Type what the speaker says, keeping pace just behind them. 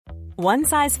One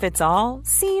size fits all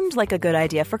seemed like a good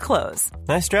idea for clothes.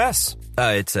 Nice dress.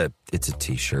 It's a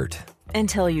t-shirt.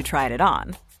 Until you tried it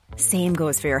on. Same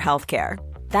goes for your healthcare.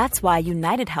 That's why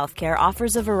United Healthcare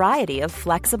offers a variety of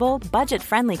flexible,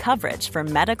 budget-friendly coverage for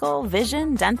medical,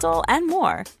 vision, dental, and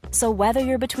more. So whether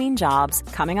you're between jobs,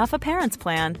 coming off a parent's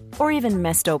plan, or even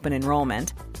missed open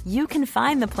enrollment, you can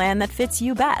find the plan that fits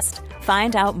you best.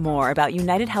 Find out more about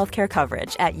United Healthcare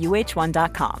coverage at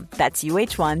uh1.com. That's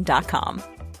uh1.com.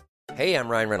 Hey, I'm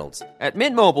Ryan Reynolds. At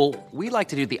Mint Mobile, we like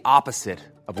to do the opposite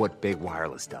of what Big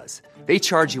Wireless does. They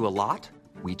charge you a lot.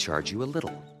 We charge you a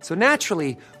little. So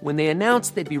naturally, when they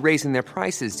announced they'd be raising their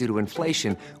prices due to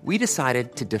inflation, we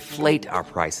decided to deflate our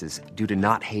prices due to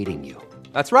not hating you.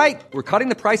 That's right. We're cutting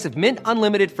the price of Mint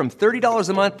Unlimited from $30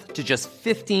 a month to just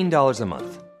 $15 a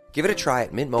month. Give it a try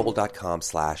at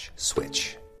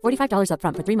mintmobile.com/switch. $45 up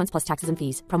front for 3 months plus taxes and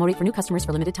fees. Promo rate for new customers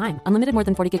for limited time. Unlimited more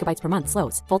than 40 gigabytes per month.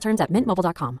 Slows full terms at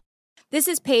mintmobile.com. This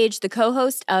is Paige, the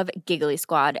co-host of Giggly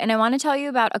Squad, and I want to tell you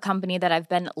about a company that I've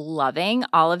been loving,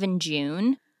 Olive &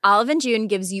 June. Olive & June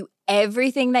gives you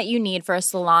everything that you need for a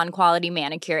salon-quality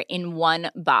manicure in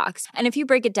one box. And if you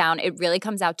break it down, it really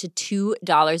comes out to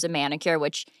 $2 a manicure,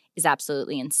 which is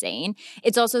absolutely insane.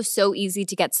 It's also so easy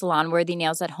to get salon-worthy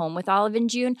nails at home with Olive &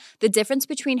 June. The difference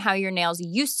between how your nails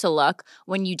used to look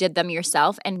when you did them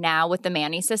yourself and now with the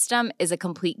Mani system is a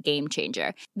complete game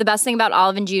changer. The best thing about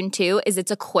Olive & June, too, is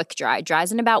it's a quick dry.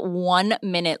 Dries in about 1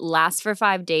 minute, lasts for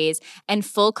 5 days, and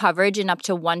full coverage in up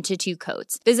to 1 to 2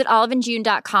 coats. Visit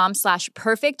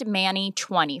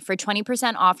oliveandjune.com/perfectmani20 for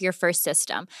 20% off your first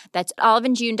system. That's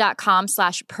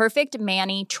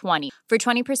oliveandjune.com/perfectmani20 for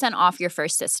 20% off your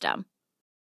first system. It's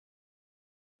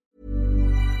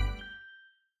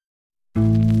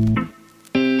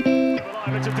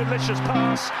a delicious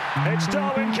pass. It's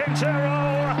Darwin Quintero.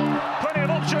 Plenty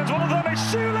of options. One of them is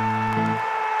Süle.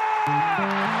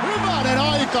 Hyvänen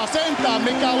aika sentään,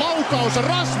 mikä laukaus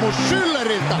Rasmus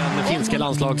Schülleriltä. Den finska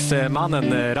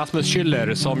landslagsmannen Rasmus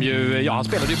Schüller som ju, han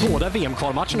spelade ju båda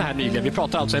VM-kvalmatcherna här nyligen. Vi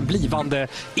pratar alltså en blivande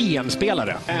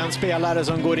EM-spelare. En spelare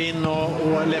som går in och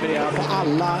levererar på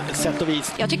alla sätt och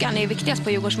vis. Jag tycker han är viktigast på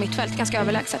Djurgårdens mittfält, ganska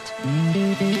överlägset.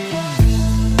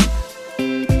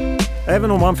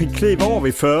 Även om han fick kliva av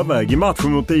i förväg i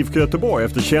matchen mot IFK Göteborg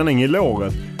efter känning i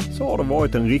låret, så har det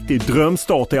varit en riktig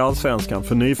drömstart i Allsvenskan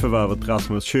för nyförvärvet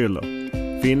Rasmus Schüller.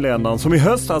 Finländaren som i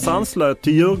höstas anslöt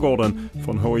till Djurgården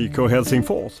från HIK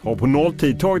Helsingfors har på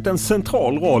nolltid tagit en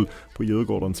central roll på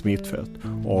Djurgårdens mittfält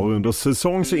och har under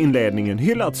säsongsinledningen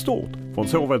hyllat stort från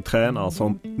såväl tränare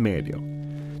som medier.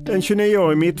 Den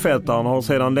 29-årige mittfältaren har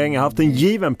sedan länge haft en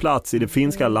given plats i det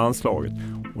finska landslaget,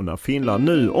 och när Finland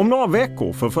nu om några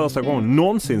veckor för första gången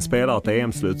någonsin spelar ett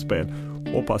EM-slutspel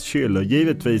hoppas Schüller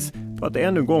givetvis på att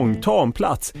ännu en gång ta en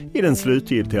plats i den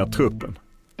slutgiltiga truppen.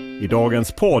 I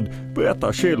dagens podd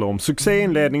berättar Schüller om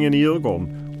succéinledningen i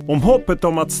Djurgården, om hoppet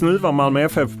om att snuva Malmö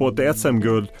FF på ett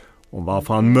SM-guld, om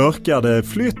varför han mörkade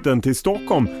flytten till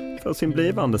Stockholm för sin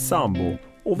blivande sambo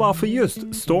och varför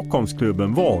just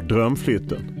Stockholmsklubben var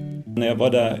drömflytten. När jag var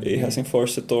där i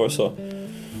Helsingfors ett år så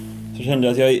kände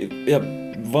jag att jag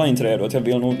var inte redo, att jag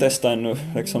vill nog testa ännu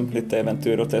liksom, lite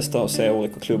äventyr och testa och se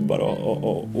olika klubbar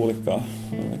och olika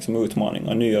liksom,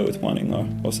 utmaningar, nya utmaningar.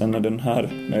 Och sen när den här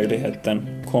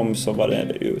möjligheten kom så var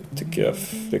det ju, tycker jag,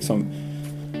 liksom,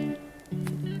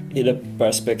 i det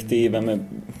perspektivet med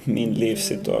min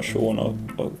livssituation och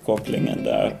kopplingen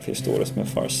där historiskt med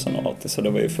farsen och allt det, så det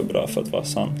var ju för bra för att vara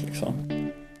sant liksom.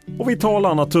 Och vi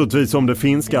talar naturligtvis om det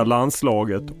finska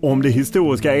landslaget, om det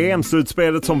historiska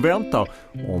EM-slutspelet som väntar,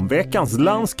 om veckans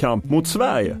landskamp mot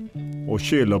Sverige. Och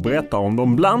Schüller berättar om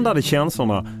de blandade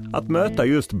känslorna att möta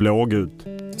just blågult.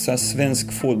 Så här,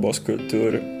 svensk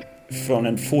fotbollskultur från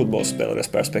en fotbollsspelares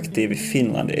perspektiv i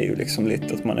Finland är ju liksom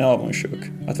lite att man är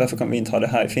avundsjuk. Att varför kan vi inte ha det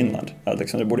här i Finland? Att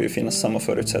liksom, det borde ju finnas samma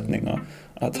förutsättningar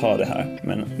att ha det här,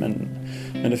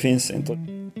 men det finns inte.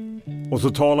 Och så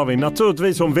talar vi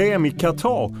naturligtvis om VM i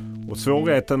Qatar och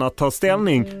svårigheten att ta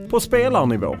ställning på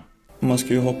spelarnivå. Man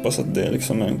ska ju hoppas att det är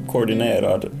liksom en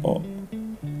koordinerad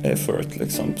effort,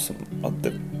 liksom, att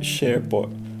det sker på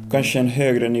kanske en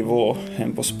högre nivå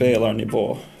än på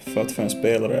spelarnivå, för att för en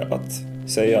spelare att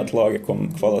säga att laget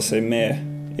kommer kvala sig med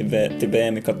till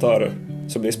VM i Qatar,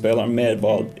 så blir spelaren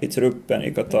medvald i truppen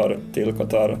i Qatar till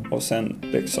Qatar, och sen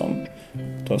liksom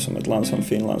då som ett land som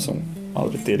Finland som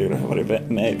aldrig tidigare har varit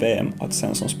med i VM, att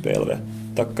sen som spelare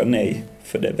tacka nej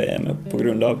för det VM på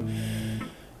grund av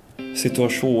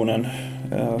situationen,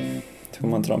 hur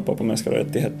man trampar på mänskliga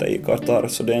rättigheter i Qatar.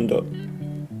 Så det är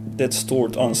ett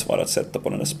stort ansvar att sätta på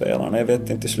den här spelaren. Jag vet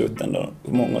inte i slutändan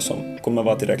hur många som kommer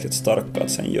vara tillräckligt starka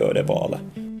att sen göra det valet.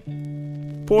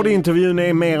 Poddintervjun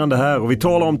är mer än det här och vi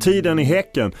talar om tiden i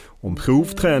Häcken, om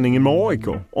provträningen med AIK,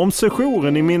 om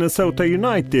sessionen i Minnesota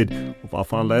United och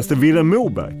varför han läste Willem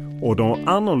Moberg och de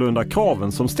annorlunda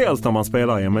kraven som ställs när man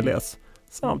spelar i MLS.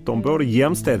 Samt om både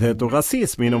jämställdhet och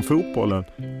rasism inom fotbollen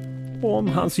och om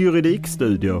hans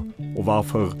juridikstudier och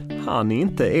varför han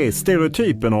inte är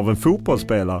stereotypen av en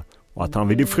fotbollsspelare och att han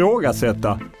vill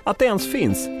ifrågasätta att det ens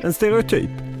finns en stereotyp.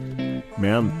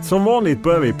 Men som vanligt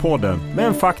börjar vi podden med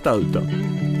en faktaruta.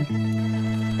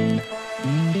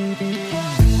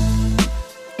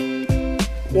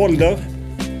 Ålder?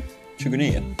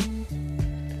 29.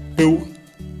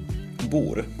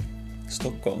 Bor.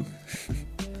 Stockholm.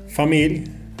 Familj?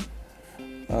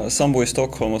 Sambo i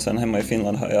Stockholm och sen hemma i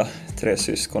Finland har jag 3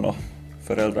 syskon och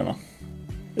föräldrarna.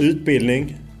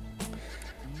 Utbildning?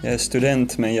 Jag är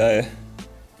student men jag är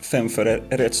 5 för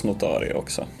rättsnotarie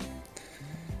också.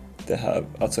 Det här,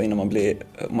 alltså innan man blir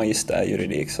magister i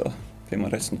juridik så blir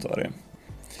man rättsnotarie.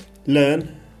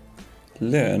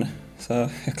 Lön? Så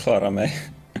jag klarar mig.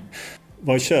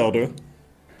 Vad kör du?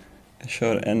 Jag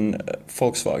kör en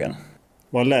Volkswagen.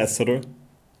 Vad läser du?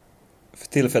 För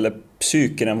tillfället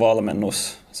psyken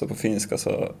valmennus, så på finska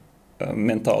så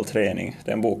mental träning.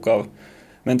 Det är en bok av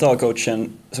mentalcoachen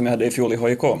som jag hade i fjol i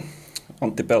HIK,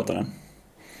 Antti Peltonen.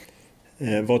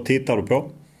 Vad tittar du på?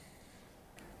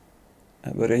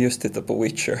 Jag började just titta på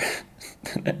Witcher.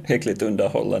 Den är häckligt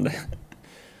underhållande.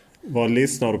 Vad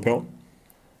lyssnar du på?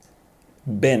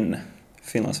 Ben,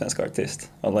 finlandssvensk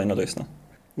artist. Alla in och lyssna.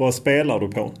 Vad spelar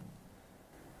du på?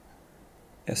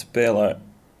 Jag spelar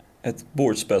ett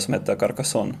bordspel som heter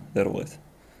Carcassonne. Det är roligt.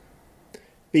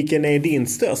 Vilken är din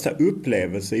största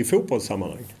upplevelse i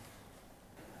fotbollssammanhang?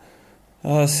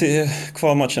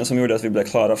 Kvalmatchen som gjorde att vi blev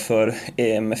klara för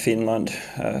EM med Finland.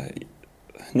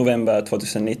 November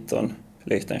 2019,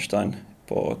 Liechtenstein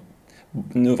på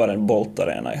nuvarande Bolt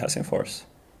Arena i Helsingfors.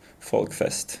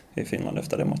 Folkfest i Finland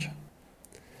efter den matchen.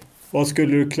 Vad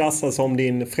skulle du klassa som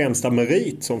din främsta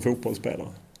merit som fotbollsspelare?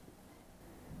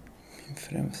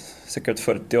 Säkert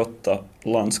 48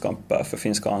 landskamper för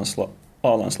finska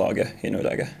A-landslaget i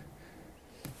nuläget.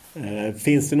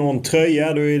 Finns det någon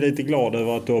tröja du är lite glad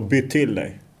över att du har bytt till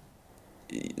dig?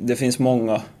 Det finns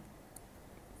många.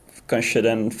 Kanske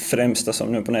den främsta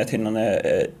som nu på näthinnan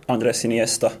är Andrés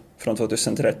Iniesta från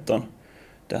 2013.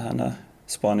 Det här när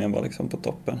Spanien var liksom på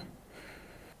toppen.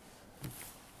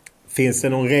 Finns det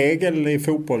någon regel i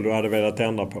fotboll du hade velat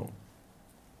ändra på?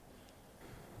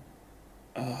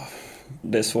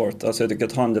 Det är svårt. Alltså jag tycker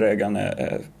att handregeln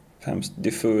är hemskt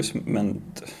diffus, men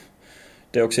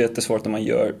det är också jättesvårt när man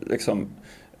gör liksom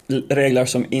regler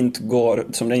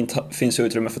som det inte finns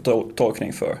utrymme för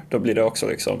tolkning för. Då blir det också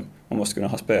liksom, man måste kunna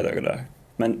ha spelregler där.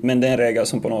 Men det är en regel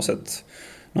som på något sätt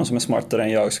någon som är smartare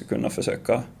än jag ska kunna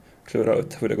försöka klura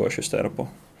ut hur det går att justera på.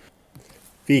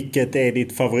 Vilket är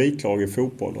ditt favoritlag i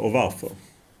fotboll och varför?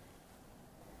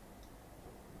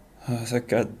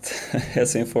 Säkert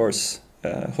Helsingfors,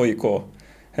 HIK,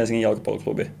 Helsingin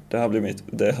Jalkapallklubbi. Det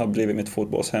har blivit mitt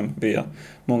fotbollshem via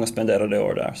många spenderade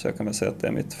år där, så jag kan väl säga att det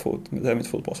är mitt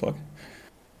fotbollslag.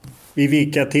 Vid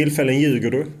vilka tillfällen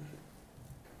ljuger du?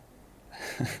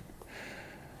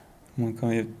 Man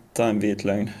kan ju ta en vit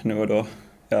lögn nu och då.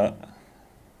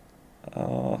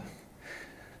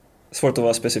 Svårt att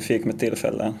vara specifik med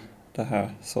tillfällen det här,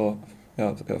 så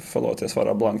jag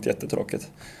svarar blankt,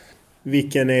 jättetråkigt.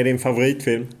 Vilken är din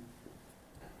favoritfilm?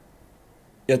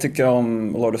 Jag tycker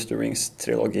om Lord of the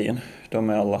Rings-trilogin. De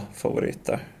är alla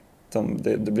favoriter.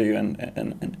 Det blir ju en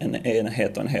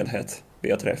enhet och en helhet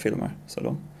via 3 filmer.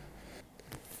 Så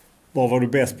Vad var du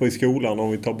bäst på i skolan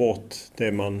om vi tar bort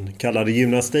det man kallade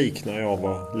gymnastik när jag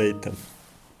var liten?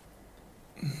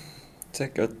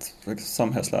 Säkert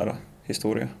samhällslära,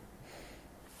 historia.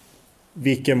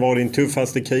 Vilken var din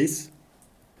tuffaste kris?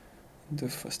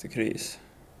 Tuffaste kris?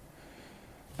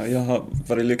 Jag har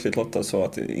varit lyckligt lottad så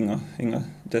att inga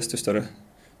desto större,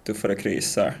 tuffare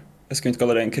kriser. Jag skulle inte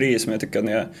kalla det en kris, men jag tycker att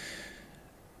när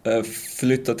jag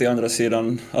flyttade till andra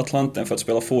sidan Atlanten för att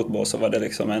spela fotboll så var det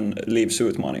liksom en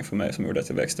livsutmaning för mig som gjorde att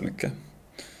jag växte mycket.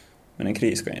 Men en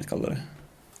kris kan jag inte kalla det.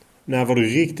 När var du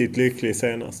riktigt lycklig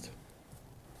senast?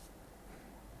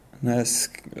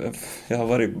 Jag har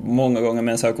varit många gånger,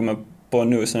 men så jag kommer på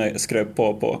nu så jag skrev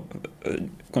på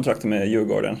kontraktet med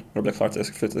Djurgården. Det blev klart att jag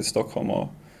ska flytta till Stockholm och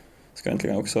ska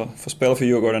äntligen också få spela för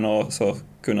Djurgården och så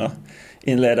kunna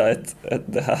inleda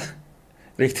det här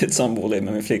riktigt samboliv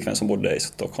med min flickvän som bodde i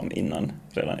Stockholm innan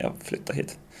redan jag flyttade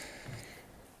hit.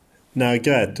 När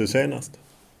grät du senast?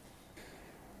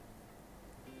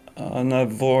 När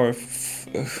vår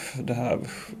det här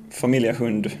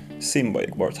familjehund Simba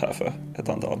gick bort här för ett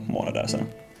antal månader sedan.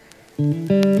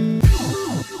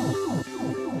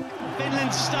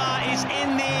 Star is in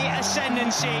the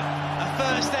ascendancy. A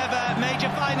first ever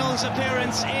major finals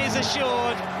appearance is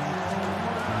assured.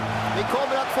 Vi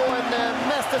kommer att få en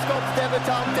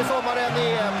mästerskapsdebutant i sommaren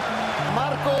i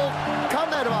Marco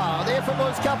Kanerva. Det är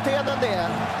förbundskaptenen det.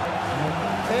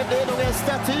 Det är nog en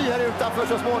staty här utanför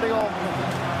så småningom.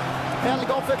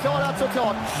 Helgon förklarat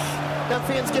såklart. Den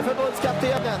finske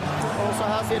förbundskaptenen. Och så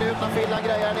här ser det ut när Finland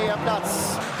grejer en EM-plats.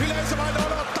 Yleisövain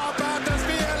odottaa päätös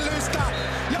vihellystä,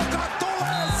 joka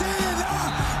tulee siinä.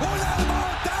 Unelma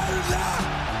on täynnä.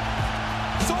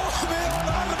 Suomi on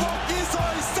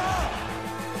arvokisoissa.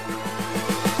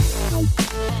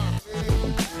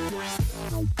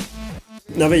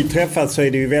 När vi träffats så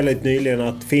är det ju väldigt nyligen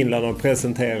att Finland har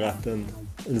presenterat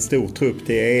en stor trupp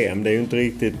till EM. Det är ju inte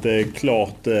riktigt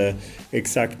klart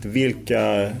exakt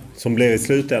vilka som blir i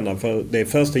slutändan. För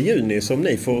det är 1 juni som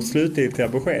ni får slutgiltiga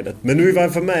beskedet. Men du var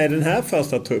för med i den här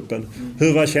första truppen.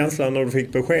 Hur var känslan när du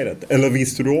fick beskedet? Eller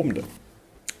visste du om det?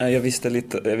 Jag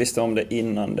visste om det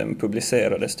innan den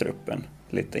publicerades, truppen.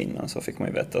 Lite innan så fick man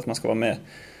ju veta att man ska vara med.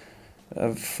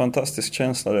 Fantastisk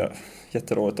känsla, det är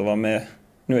jätteroligt att vara med.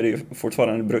 Nu är det ju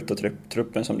fortfarande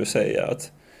bruttotruppen som du säger,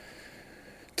 att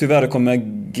tyvärr kommer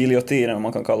giljotinen, om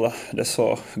man kan kalla det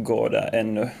så, gå där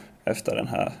ännu efter den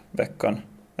här veckan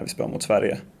när vi spelar mot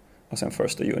Sverige. Och sen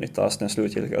 1 juni tas den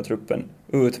slutgiltiga truppen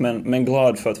ut, men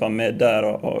glad för att vara med där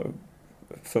och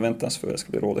förväntansfull. Det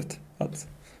ska bli roligt att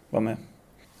vara med.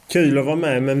 Kul att vara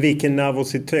med, men vilken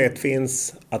nervositet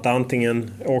finns att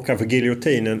antingen åka för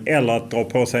giljotinen eller att dra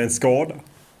på sig en skada?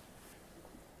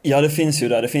 Ja, det finns ju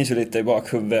där. Det finns ju lite i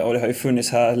bakhuvudet, och det har ju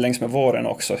funnits här längs med våren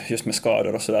också, just med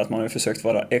skador och sådär, att man har ju försökt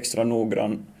vara extra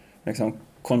noggrann, liksom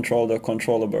control the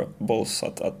controllables,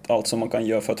 att allt som man kan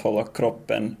göra för att hålla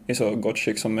kroppen i så gott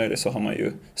skick som möjligt så har man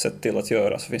ju sett till att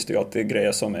göra. Så finns det ju alltid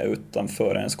grejer som är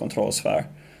utanför ens kontrollsfär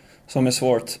som är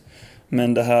svårt.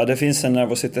 Men det finns en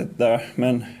nervositet där,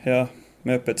 men ja,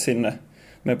 med öppet sinne,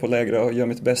 med på lägre och gör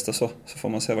mitt bästa, så får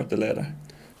man se vart det leder.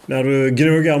 När du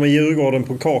gnuggar med Djurgården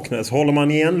på Kaknäs, håller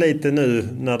man igen lite nu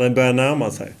när det börjar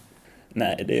närma sig?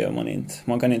 Nej, det gör man inte.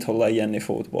 Man kan inte hålla igen i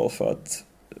fotboll, för att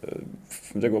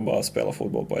det går bara att spela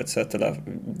fotboll på ett sätt. Eller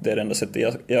det är det enda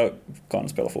sättet jag kan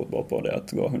spela fotboll på, det är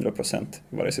att gå 100%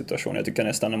 i varje situation. Jag tycker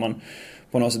nästan när man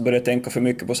på något sätt börjar tänka för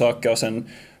mycket på saker och sen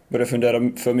börjar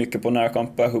fundera för mycket på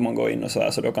närkamper, hur man går in och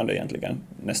så då kan det egentligen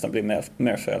nästan bli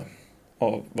mer fel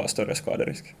och vara större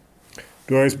skaderisk.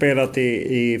 Du har ju spelat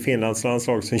i Finlands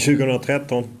landslag sedan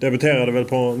 2013. Debuterade väl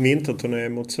på en vinterturné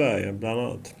mot Sverige bland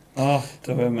annat. Ja,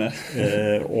 det var jag med.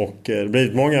 Och det har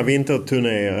blivit många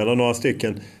vinterturnéer, eller några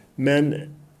stycken. Men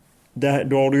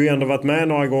då har du ju ändå varit med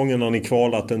några gånger när ni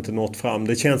kvalat inte nått fram.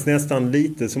 Det känns nästan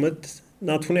lite som ett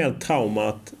nationellt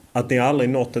trauma att ni aldrig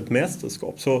nått ett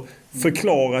mästerskap. Så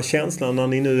förklara känslan när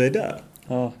ni nu är där.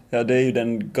 Ja, det är ju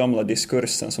den gamla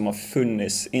diskursen som har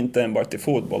funnits, inte enbart i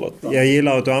fotboll. Jag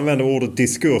gillar att du använder ordet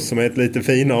diskurs som är ett lite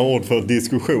finare ord för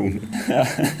diskussion.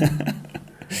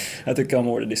 Jag tycker om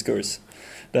ordet diskurs.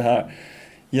 Det här,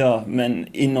 ja, men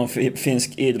inom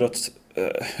finsk idrott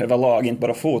överlag, inte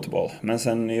bara fotboll, men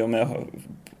sen i och med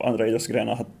andra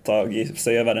idrottsgrenar har tagit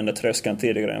sig över den där tröskeln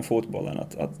tidigare än fotbollen,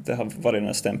 att det har varit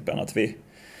den stämpeln att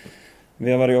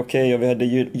vi har varit okej, och vi hade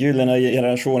gyllene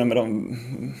generationer med de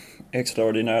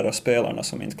extraordinära spelarna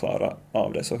som inte klarar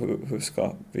av det, så hur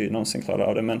ska vi någonsin klara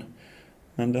av det?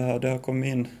 Men det har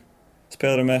kommit in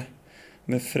spelare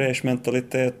med fräsch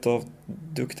mentalitet och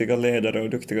duktiga ledare och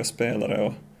duktiga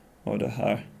spelare, och det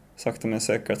här sakta men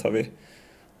säkert har vi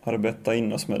arbetat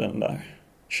in oss med den där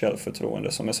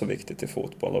självförtroende som är så viktigt i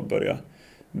fotboll, och börja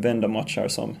vända matcher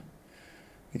som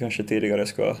vi kanske tidigare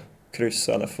ska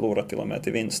kryssa eller förlora till och med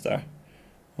till vinst där.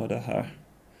 Och det här,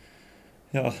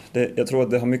 ja, jag tror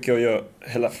att det har mycket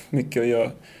att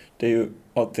göra. Det är ju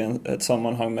alltid ett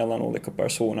sammanhang mellan olika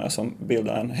personer som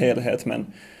bildar en helhet, men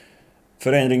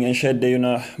förändringen skedde ju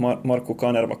när Marco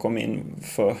Kanerva kom in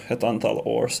för ett antal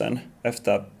år sedan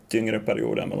efter tyngre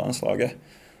perioder med landslaget.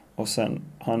 Och sen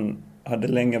han hade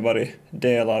länge varit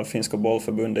del av Finska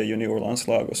bollförbundet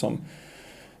juniorlandslag, och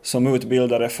som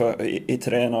utbildare i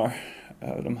tränar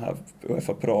de här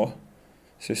UEFA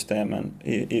Pro-systemen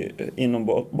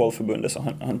inom bollförbundet, så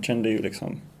han kände ju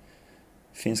liksom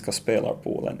finska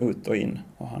spelarpoolen ut och in,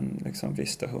 och han liksom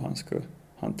visste hur han skulle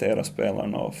hantera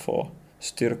spelarna och få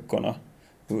styrkorna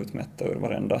utmätta ur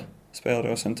varenda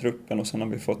spelare och sen truppen, och sen har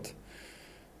vi fått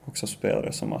också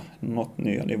spelare som har nått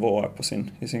nya nivåer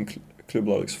i sin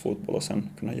klubblagsfotboll och sen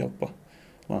kunna hjälpa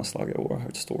landslaget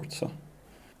oerhört stort. Så.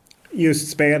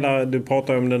 Just spelare, du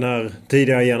pratar om den här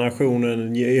tidigare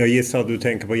generationen. Jag gissar att du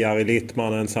tänker på Jari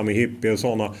Littmanen, Sami Hyppie och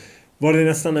sådana. Var det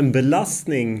nästan en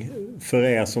belastning för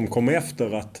er som kom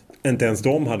efter att inte ens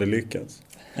de hade lyckats?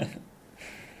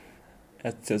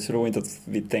 Jag tror inte att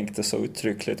vi tänkte så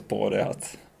uttryckligt på det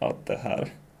att det här,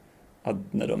 att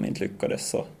när de inte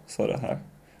lyckades så det här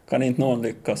kan inte någon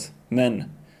lyckas. Men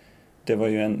det var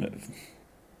ju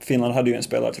Finland hade ju en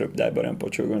spelartrupp där i början på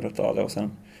 2000-talet och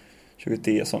sen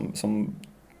 2010 som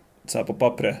så här på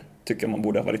pappret tycker man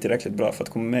borde ha varit tillräckligt bra för att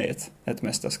komma med i ett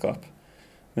mästerskap.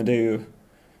 Men det är ju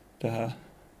det här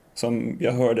som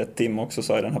jag hörde Tim också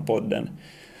sa i den här podden.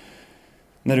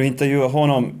 När du intervjuar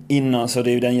honom innan så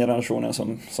det är ju den generationen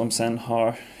som sen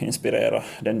har inspirerat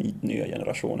den nya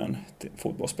generationen till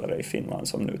fotbollsspelare i Finland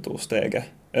som nu tog steget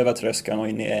över tröskeln och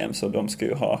in i EM, så de ska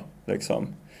ju ha liksom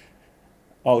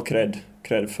all cred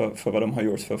för vad de har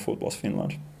gjort för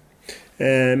fotbollsfinland.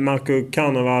 Marco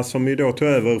Kanerva som ju då tog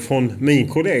över från min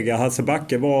kollega Hasse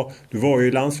Backe, du var ju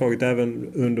i landslaget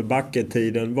även under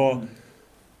Backe-tiden.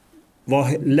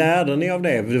 Vad lärde ni av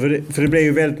det? För det blev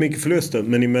ju väldigt mycket förluster,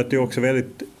 men ni mötte ju också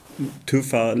väldigt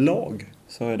tuffa lag.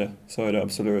 Så är det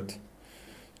absolut.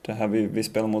 Det här vi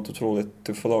spelar mot otroligt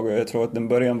tuffa lag, och jag tror att den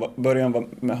början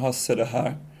var med Hasse det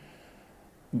här.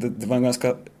 Det var en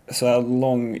ganska så här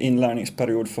lång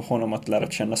inlärningsperiod för honom att lära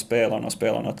känna spelarna och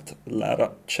spelarna att lära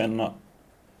känna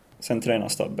sen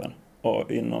tränarstaben.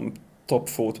 Och inom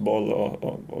toppfotboll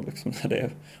och liksom när det är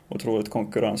otroligt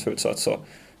konkurrensutsatt så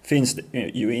finns det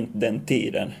ju inte den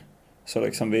tiden. Så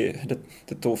liksom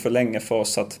det tog för länge för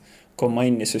oss att komma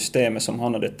in i systemet som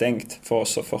han hade tänkt för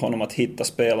oss och för honom att hitta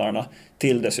spelarna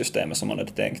till det systemet som han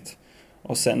hade tänkt.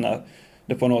 Och sen när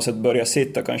det på något sätt började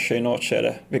sitta kanske i något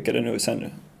skede, vilket det nu sen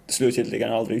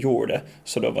slutgiltigen aldrig gjorde,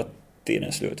 så då var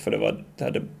tiden slut, för det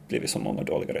hade blivit så många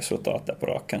dåliga resultat där på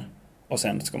raken. Och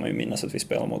sen ska man ju minnas att vi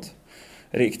spelar mot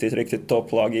riktigt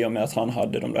topplag i och med att han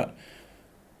hade de där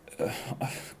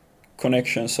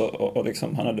connections och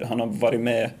liksom han har varit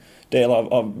med del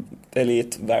av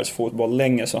elitvärldsfotboll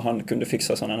länge, så han kunde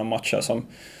fixa sådana matcher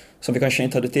som vi kanske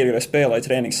inte hade tidigare spelat i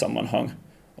träningssammanhang.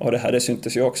 Och det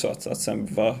syntes ju också att sen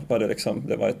var det liksom,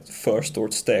 det var ett för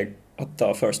stort steg att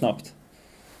ta för snabbt.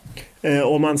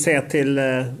 Om man ser till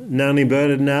när ni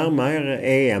började närma er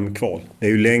EM-kval, det är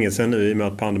ju länge sedan nu i och med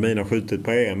att pandemin har skjutit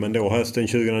på EM, men då hösten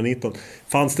 2019,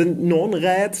 fanns det någon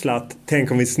rädsla att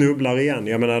tänk om vi snubblar igen?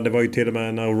 Jag menar, det var ju till och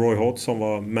med när Roy Hodgson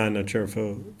var manager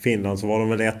för Finland så var de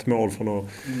väl 1 mål från att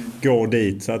gå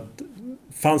dit, så att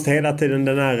fanns det hela tiden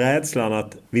den här rädslan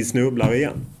att vi snubblar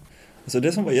igen? Alltså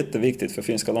det som var jätteviktigt för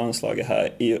finska landslaget här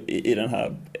i den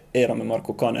här eran med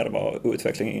Marco Kanerva och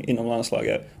utvecklingen inom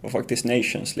landslaget var faktiskt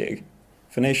Nations League.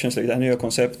 För Nations League, det här nya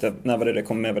konceptet, när var det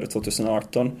kom med? Var det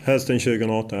 2018? Hösten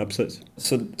 2018, ja precis.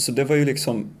 Så det var ju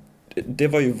liksom, det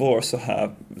var ju vår så här,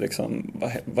 liksom,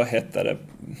 vad heter det?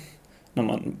 När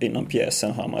man innan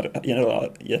pjäsen har man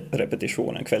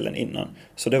generalrepetitionen kvällen innan.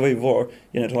 Så det var ju vår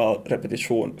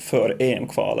generalrepetition för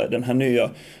EM-kvalet. Den här nya,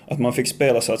 att man fick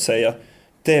spela så att säga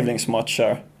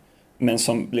tävlingsmatcher, men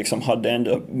som liksom hade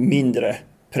ändå mindre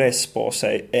press på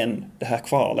sig än det här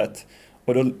kvalet.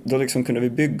 Och då liksom kunde vi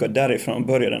bygga därifrån,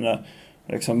 börja den där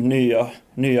liksom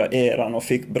nya eran och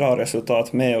fick bra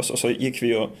resultat med oss. Och så gick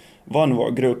vi och vann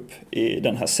vår grupp i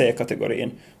den här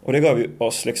C-kategorin. Och det gav ju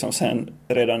oss liksom sen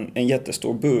redan en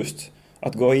jättestor boost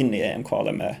att gå in i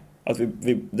EM-kvalet med. Att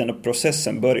den här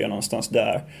processen börjar någonstans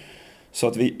där. Så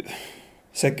att vi...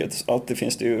 Säkert alltid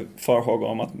finns det ju farhågor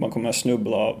om att man kommer att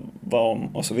snubbla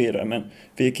om och så vidare, men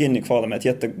vi gick in i kvalet med ett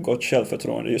jättegott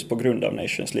självförtroende just på grund av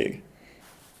Nations League.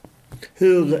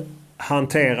 Hur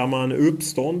hanterar man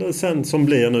uppståndelsen som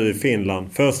blir nu i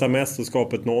Finland? Första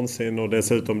mästerskapet någonsin och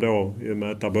dessutom då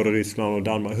möta både Ryssland och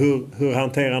Danmark. Hur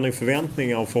hanterar ni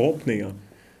förväntningar och förhoppningar?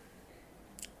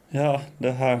 Ja,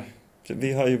 det här,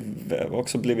 vi har ju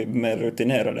också blivit mer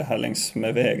rutinerade här längs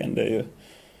med vägen. Det är ju,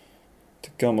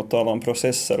 tycker om att tala om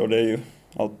processer, och det är ju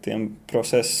alltid en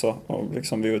process och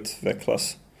liksom vi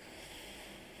utvecklas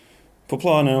på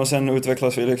planen, och sen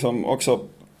utvecklas vi liksom också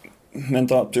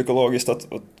mentalt, psykologiskt att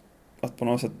på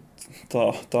något sätt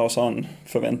ta oss an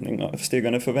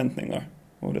stigande förväntningar.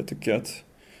 Och det tycker jag att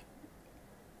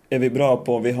är vi bra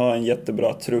på. Vi har en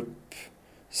jättebra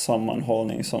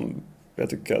truppsammanhållning som jag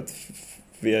tycker att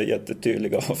vi är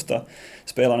jättetydliga ofta.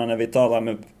 Spelarna när vi talar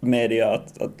med media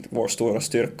att vår stora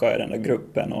styrka är den där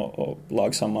gruppen och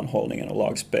lagsammanhållningen och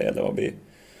lagspelet, och vi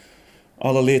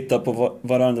alla litar på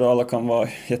varandra, alla kan vara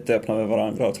jätteöppna med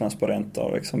varandra och transparenta,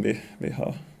 och liksom vi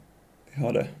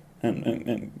har det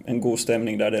en god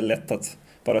stämning där det är lätt att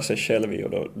vara sig själv i,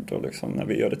 och då liksom när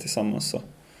vi gör det tillsammans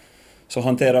så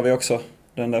hanterar vi också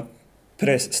den där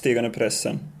stigande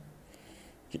pressen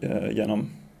genom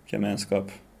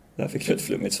gemenskap. Där fick du ett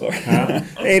flummigt svar. Ja.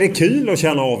 Är det kul att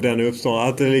känna av den uppstånd?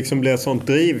 Att det liksom blir sånt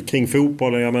driv kring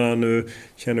fotbollen? Jag menar, nu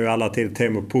känner ju alla till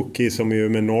Teemu Pukki som ju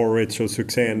med Norwich och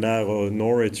succén där. Och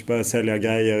Norwich börjar sälja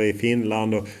grejer i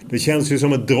Finland. Och det känns ju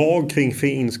som ett drag kring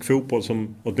finsk fotboll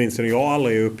som åtminstone jag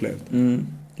aldrig upplevt.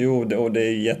 Jo, och det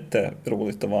är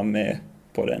jätteroligt att vara med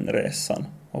på den resan.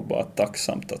 Och bara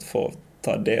tacksamt att få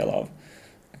ta del av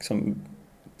liksom,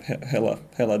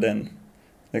 hela den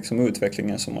liksom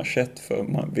utvecklingen som har skett. För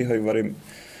vi har ju varit,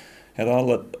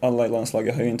 alla i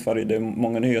landslaget har ju inte varit, det är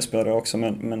många nya spelare också,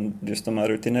 men just de här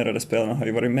rutinerade spelarna har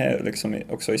ju varit med liksom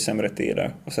också i sämre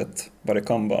tider och sett vad det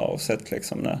kan vara och sett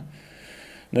liksom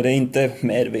när det inte är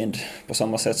medvind på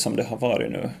samma sätt som det har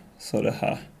varit nu. Så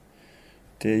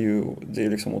det är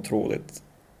liksom otroligt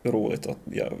roligt att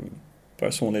jag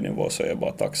personlig nivå så är jag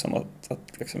bara tacksam att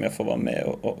liksom jag får vara med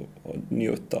och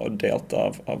njuta och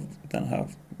delta av den här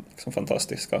liksom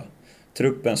fantastiska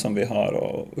truppen som vi har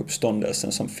och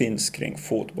uppståndelsen som finns kring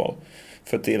fotboll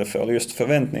för tillfället. Just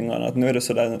förväntningarna, att nu är det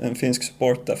så där en finsk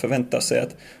supporter förväntar sig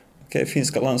att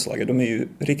finska landslaget, de är ju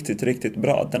riktigt, riktigt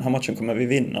bra. Den här matchen kommer vi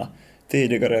vinna.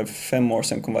 Tidigare 5 år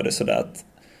sedan var det så där att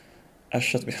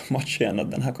att vi har match igen,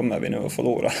 att den här kommer vi nu att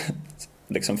förlora.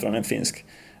 Liksom från en finsk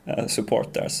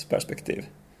supporters perspektiv.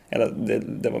 Eller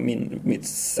det var mitt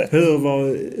sätt.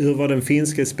 Hur var den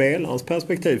finska spelarens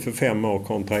perspektiv för 5 år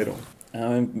kontra idag?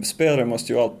 En spelare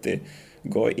måste ju alltid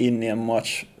gå in i en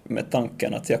match med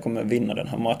tanken att jag kommer vinna den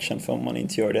här matchen, för om man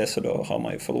inte gör det så då har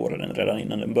man ju förlorat den redan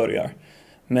innan den börjar.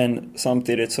 Men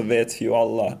samtidigt så vet ju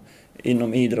alla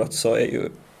inom idrott så är ju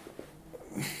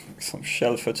liksom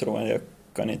självförtroende, jag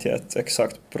kan inte ge ett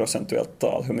exakt procentuellt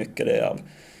tal hur mycket det är av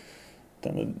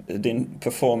din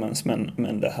performance,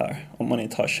 men det här, om man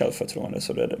inte har självförtroende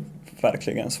så är det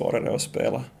verkligen svårare att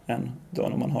spela än då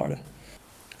när man har det.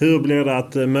 Hur blir det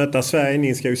att möta Sverige?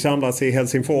 Ni ska ju samlas i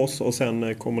Helsingfors och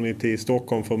sen kommer ni till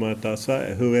Stockholm för att möta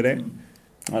Sverige. Hur är det?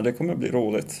 Ja, det kommer bli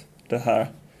roligt.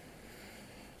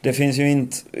 Det finns ju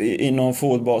inte inom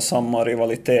fotboll samma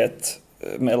rivalitet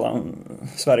mellan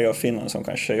Sverige och Finland som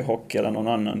kanske i hockey eller någon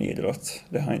annan idrott.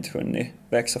 Det har inte hunnit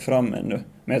växa fram ännu.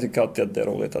 Men jag tycker alltid att det är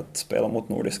roligt att spela mot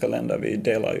nordiska länder. Vi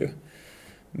delar ju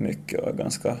mycket och är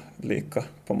ganska lika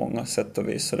på många sätt och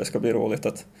vis. Så det ska bli roligt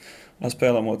att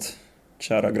spela mot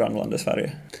kära grannlandet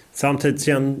Sverige. Samtidigt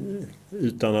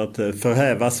utan att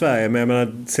förhäva Sverige, men jag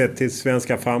menar, sett till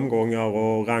svenska framgångar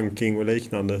och ranking och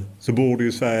liknande, så borde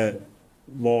ju Sverige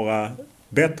vara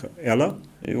bättre, eller?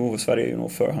 Jo, Sverige är ju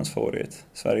nog förhandsfavorit.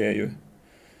 Sverige är ju,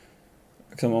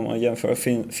 liksom om man jämför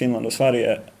Finland och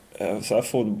Sverige så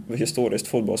här historiskt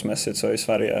fotbollsmässigt, så är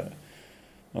Sverige,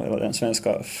 eller den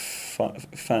svenska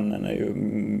fanen är ju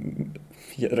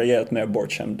rejält mer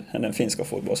bortskämd än den finska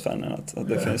fotbollsfanen. Att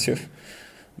det finns ju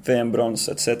VM-brons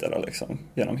etc. liksom,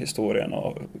 genom historien,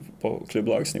 och på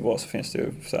klubblagsnivå så finns det ju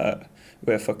så här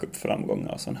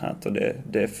UEFA-cupframgångar och sånt här, och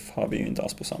det har vi ju inte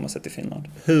alls på samma sätt i Finland.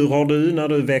 Hur har du, när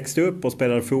du växte upp och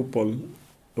spelade fotboll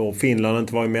och Finland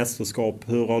inte var i mästerskap,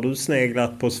 hur har du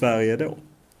sneglat på Sverige då?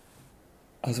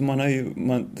 Alltså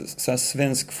så här,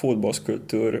 svensk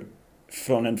fotbollskultur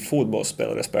från en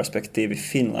fotbollsspelares perspektiv i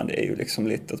Finland är ju liksom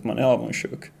lite att man är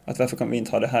avundsjuk. Att varför kan vi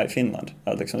inte ha det här i Finland?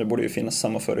 Att liksom, det borde ju finnas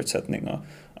samma förutsättningar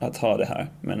att ha det här.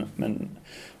 Men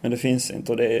det finns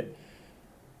inte, och det är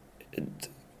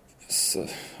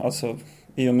alltså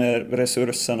i och med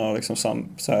resurserna och liksom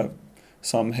så här,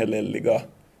 samhälleliga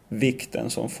vikten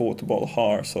som fotboll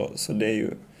har, så det är ju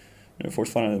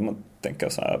fortfarande, man tänker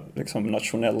så här, liksom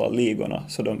nationella ligorna,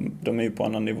 så de är ju på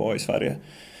annan nivå i Sverige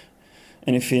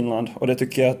än i Finland. Och det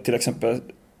tycker jag till exempel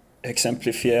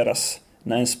exemplifieras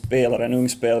när en ung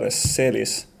spelare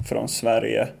säljs från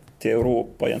Sverige till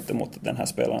Europa gentemot den här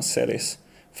spelaren säljs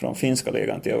från finska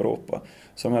ligan till Europa.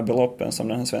 Så de här beloppen som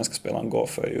den här svenska spelaren går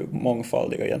för är ju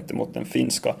mångfaldiga gentemot den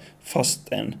finska,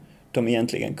 fastän de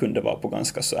egentligen kunde vara på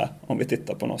ganska så här, om vi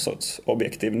tittar på någon sorts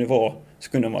objektiv nivå,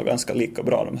 så kunde de vara ganska lika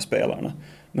bra, de här spelarna.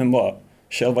 Men bara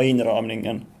själva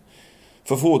inramningen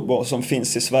för fotboll som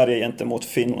finns i Sverige gentemot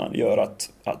Finland gör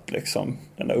att liksom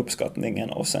den där uppskattningen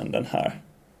och sen den här,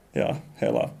 ja,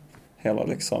 hela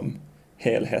liksom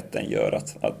helheten gör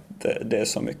att det är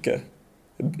så mycket,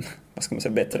 vad ska man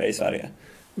säga, bättre i Sverige.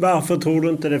 Varför tror du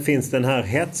inte det finns den här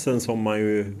hetsen som man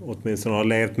ju åtminstone har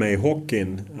levt med i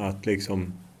hockeyn, att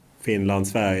liksom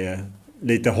Finland-Sverige,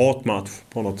 lite hatmatch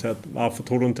på något sätt. Varför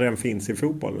tror du inte den finns i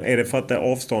fotbollen? Är det för att det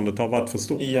avståndet har varit för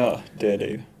stort? Ja, det är det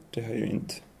ju. Det har ju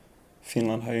inte,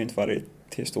 Finland har ju inte varit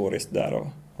historiskt där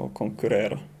och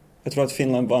konkurrera. Jag tror att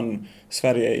Finland vann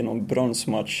Sverige i någon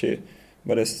bronsmatch i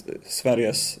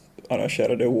Sveriges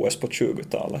arrangerade OS på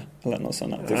 20-talet eller något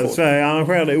sånt. Ja, Sverige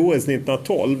arrangerade OS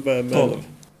 1912.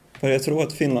 För jag tror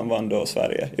att Finland vann då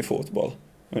Sverige i fotboll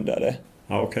under det.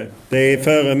 Ja, okej. Det är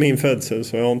före min födsel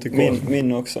så jag har inte koll.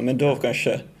 Min också, men då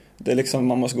kanske det är liksom,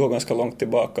 man måste gå ganska långt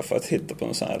tillbaka för att hitta på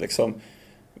någon sån här liksom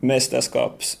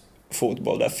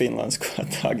mästerskapsfotboll där Finland ska ha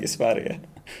tagit Sverige.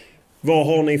 Vad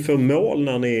har ni för mål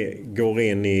när ni går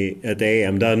in i ett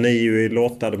EM där ni ju är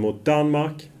lottade mot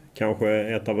Danmark, kanske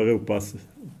ett av Europas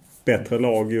bättre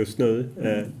lag just nu,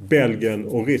 Belgien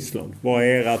och Ryssland. Vad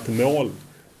är ert mål?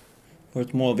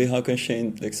 Vårt mål, vi har kanske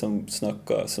inte liksom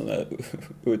snackat sådär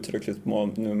uttryckligt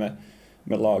mål nu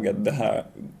med laget. Det här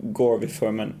går vi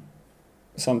för, men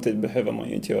samtidigt behöver man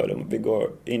ju inte göra det. Vi går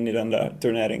in i den där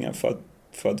turneringen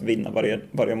för att vinna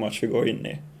varje match vi går in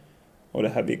i. Och det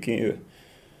här vi kan ju,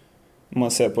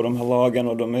 man ser på de här lagen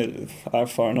och de är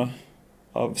erfarna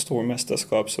av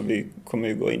stormästerskap, så vi kommer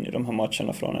ju gå in i de här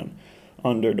matcherna från en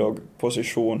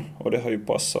underdog-position, och det har ju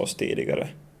passat oss tidigare.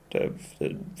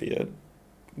 Vi är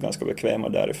ganska bekväma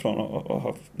därifrån och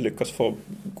har lyckats få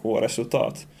goda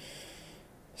resultat.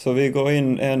 Så vi går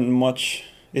in en match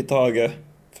i taget,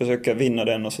 försöker vinna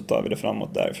den och så tar vi det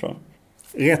framåt därifrån.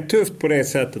 Rätt tufft på det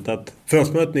sättet att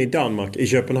först möter ni Danmark i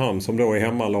Köpenhamn som då är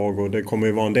hemmalag, och det kommer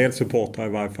ju vara en del supportrar i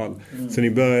varje fall. Så ni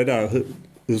börjar där.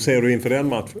 Hur ser du inför den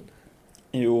matchen?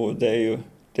 Jo, det är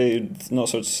ju någon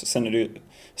sorts, sen är det ju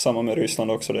samma med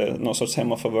Ryssland också, det är någon sorts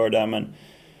hemmafavör där,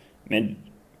 men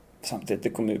samtidigt det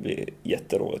kommer ju bli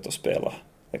jätteroligt att spela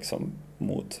liksom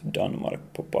mot Danmark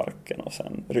på Parken och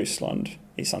sen Ryssland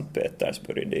i Sankt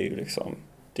Petersburg. Det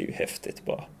är ju häftigt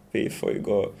bara. Vi får ju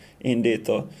gå in dit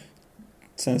och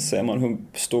sen ser man hur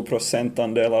stor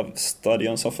procentandel av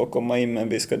stadion som får komma in, men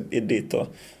vi ska dit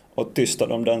och tysta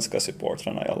de danska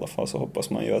supportrarna i alla fall, så hoppas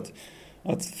man ju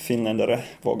att finländare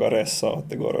vågar resa och att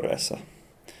det går att resa.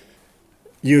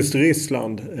 Just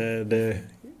Ryssland, det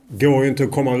går ju inte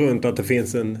att komma runt att det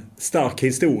finns en stark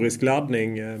historisk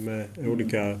laddning med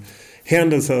olika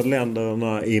händelser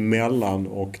länderna emellan,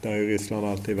 och där har Ryssland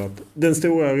alltid varit den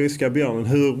stora ryska björnen.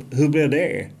 Hur blir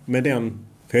det med den?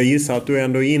 För jag gissar att du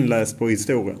ändå är inläst på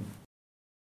historien.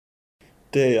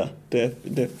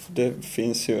 Det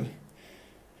finns ju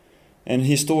en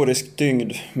historisk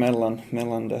tyngd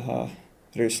mellan det här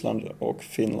Ryssland och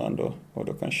Finland och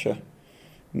då kanske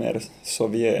mer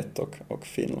Sovjet och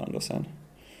Finland, och sen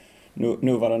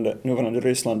nuvarande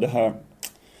Ryssland. Det här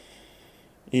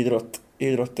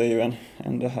idrott är ju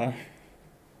en det här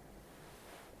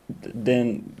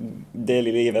den del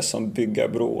i livet som bygger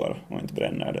broar och inte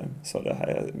bränner det. Så det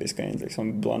här, vi ska inte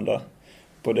liksom blanda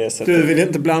på det sättet. Du vill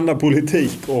inte blanda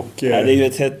politik och... Nej, det är ju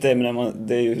ett hett ämne.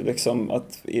 Det är ju liksom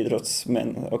att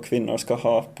idrottsmän och kvinnor ska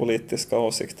ha politiska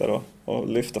åsikter och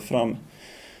lyfta fram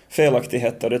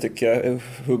felaktigheter. Det tycker jag är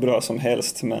hur bra som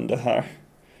helst, men det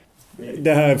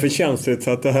här är för känsligt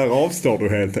så att det här avstår du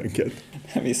helt enkelt.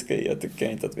 Jag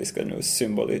tycker inte att vi ska nu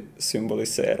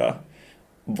symbolisera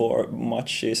vår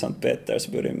match i Sankt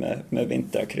Petersburg med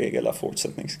vinterkrig eller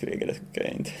fortsättningskrig. Det tycker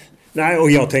jag inte. Nej,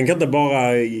 och jag tänker inte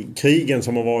bara krigen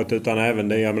som har varit, utan även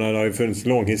det. Jag menar, det har ju funnits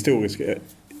lång historisk,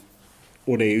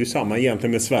 och det är ju samma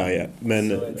egentligen med Sverige,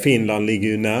 men Finland ligger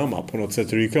ju närmare på något sätt.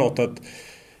 Så det är ju klart att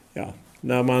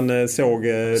när man såg...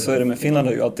 Så är det, men Finland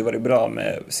har ju alltid varit bra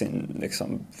med sin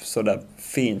liksom sådär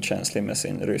finkänslig med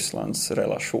sin Rysslands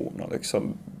relation och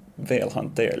liksom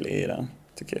välhanterlig i den,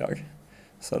 tycker jag.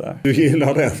 Sådär. Du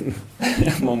gillar den?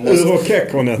 Urho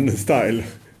Kekkonen-style.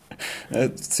 Jag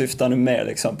syftar nu mer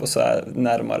liksom på så här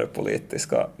närmare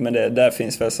politiska, men där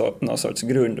finns väl så någon sorts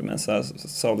grund, men så här,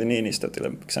 Sauli Niinistö till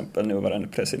exempel, nuvarande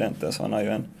presidenten, så han har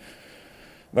ju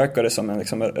verkar det som en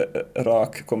liksom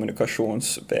rak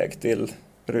kommunikationsväg till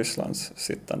Rysslands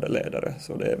sittande ledare,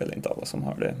 så det är väl inte alla som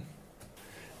har det.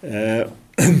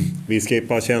 Vi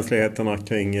skippar känsligheterna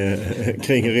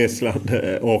kring Ryssland,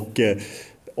 och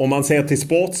om man ser till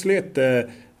sportsligt,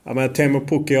 Teemu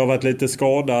Pukki har varit lite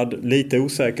skadad, lite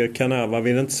osäker. Kanerva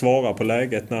vill inte svara på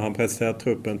läget när han presenterar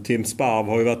truppen. Tim Sparv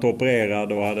har ju varit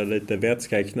opererad och hade lite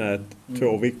vätska i knät.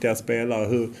 2 viktiga spelare.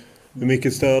 Hur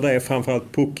mycket stör det är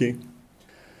framförallt Pukki?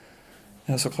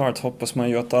 Ja, såklart hoppas man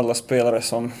ju att alla spelare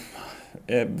som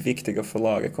är viktiga för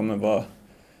laget kommer vara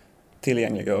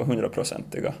tillgängliga och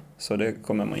 100%iga. Så det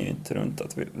kommer man ju inte runt,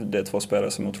 att det är 2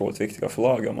 spelare som är otroligt viktiga för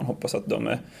laget, och man hoppas att de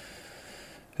är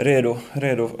redo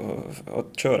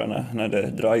att köra när det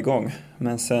drar igång.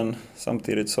 Men sen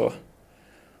samtidigt så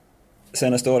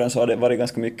senaste åren så har det varit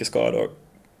ganska mycket skador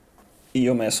i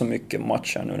och med så mycket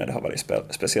matcher nu när det har varit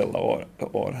speciella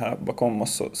år här bakom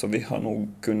oss, så vi har nog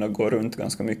kunnat gå runt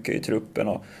ganska mycket i truppen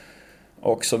och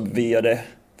också via det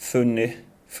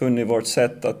funnit vårt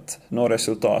sätt att nå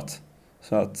resultat.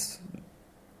 Så att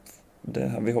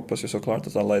vi hoppas ju såklart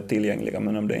att alla är tillgängliga,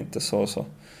 men om det inte så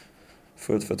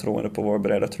fullt förtroende på vår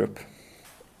breda trupp.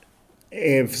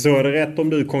 Så är det rätt om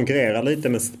du konkurrerar lite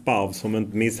med Sparv som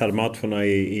inte missade matcherna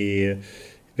i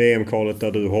VM-kvalet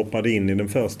där du hoppade in i den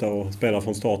första och spelade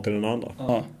från start till den andra?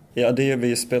 Ja,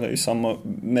 vi spelar ju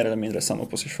mer eller mindre samma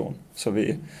position. Så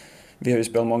vi har ju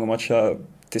spelat många matcher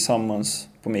tillsammans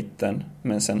på mitten,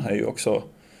 men sen har ju också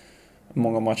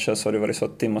många matcher så har det varit så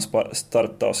att Timo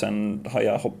startat och sen har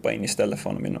jag hoppat in istället för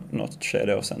honom i något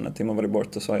skede och sen när Timo varit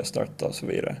borta så har jag startat och så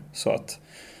vidare. Så att,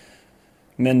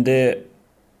 men det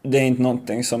är inte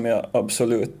någonting som jag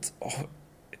absolut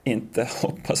inte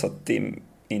hoppas att Tim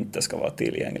inte ska vara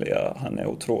tillgänglig. Han är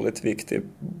otroligt viktig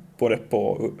både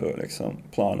på liksom,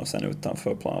 plan och sen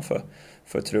utanför plan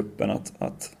för truppen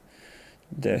att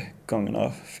det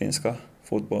gagnar finska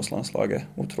fotbollslandslaget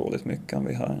otroligt mycket om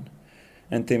vi har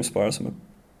en teamspelare som är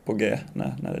på G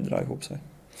när det drar ihop sig.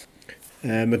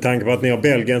 Med tanke på att ni har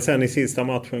Belgien sen i sista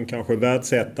matchen, kanske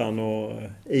världsettan och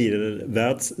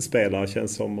världsspelare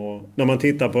känns som. Och när man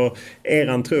tittar på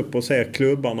eran trupp och ser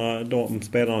klubbarna de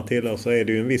spelarna tillhör så är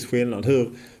det ju en viss skillnad.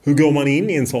 Hur går man in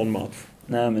i en sån match?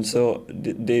 Nej, men så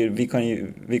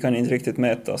vi kan inte riktigt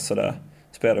mäta sådär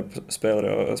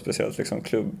spelare och speciellt liksom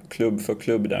klubb för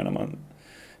klubb där när man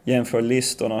jämför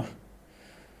listorna.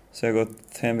 Så jag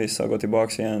går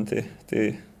tillbaka igen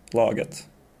till laget.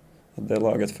 Det är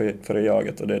laget för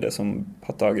jaget och det är det som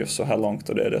har tagit oss så här långt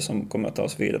och det är det som kommer att ta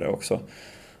oss vidare också.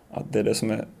 Att det är det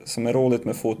som är roligt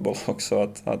med fotboll också,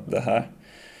 att det här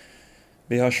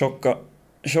vi har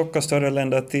tjocka större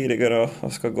länder tidigare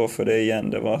och ska gå för det igen.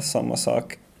 Det var samma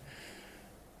sak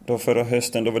då förra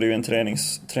hösten, då var det ju en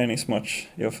träningsmatch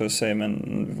i och för sig,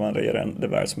 men vi vann regerande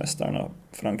världsmästarna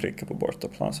Frankrike på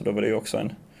bortaplan, så då var det ju också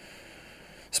en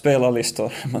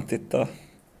spelarlistor. Man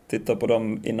tittar på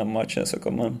dem innan matchen så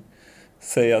kan man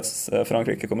säga att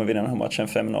Frankrike kommer vinna den här matchen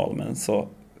 5-0, men så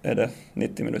är det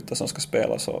 90 minuter som ska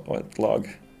spelas och ett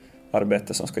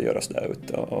lagarbete som ska göras där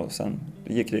ute, och sen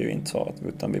gick det ju inte så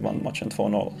utan vi vann matchen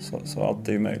 2-0, så allt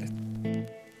är ju möjligt.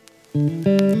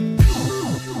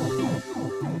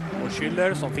 Och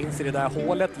Schüller som finns i det där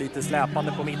hålet, lite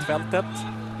släpande på mittfältet,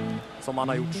 som han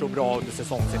har gjort så bra under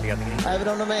säsongsinledningen. Även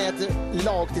om de är ett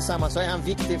lag tillsammans så är han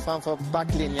viktig framför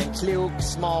backlinjen. Klok,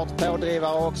 smart,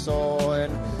 pådrivare också.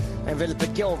 En väldigt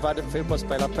begåvad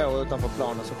fotbollsspelare på utanför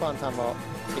planen. Så skönt han var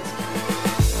frisk.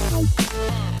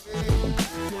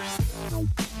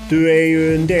 Du är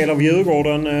ju en del av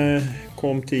Djurgården.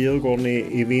 Kom till Djurgården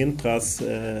i vintras.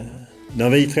 När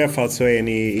vi träffas så är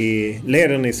ni i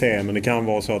leden i serien, men det kan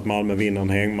vara så att Malmö vinner en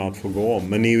hängmatch och går om.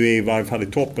 Men ni är ju i varje fall i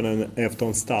toppen efter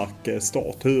en stark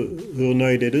start. Hur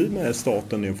nöjd är du med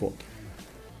starten ni har fått?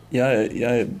 Jag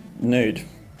är nöjd.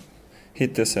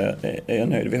 Hittills är jag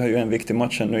nöjd. Vi har ju en viktig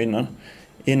match nu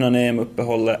innan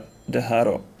EM-uppehållet det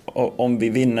här. Och om vi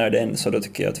vinner den så då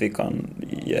tycker jag att vi kan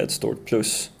ge ett stort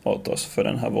plus åt oss för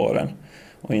den här våren.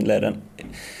 Och inleda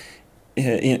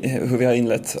hur vi har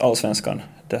inlett allsvenskan.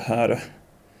 Det här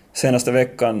senaste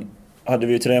veckan hade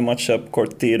vi 3 matcher på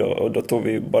kort tid och då tog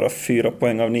vi bara 4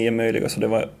 poäng av 9 möjliga, så det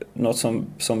var något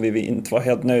som vi inte var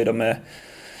helt nöjda med.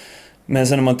 Men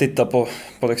sen när man tittar på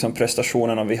liksom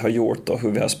prestationerna vi har gjort och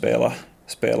hur vi har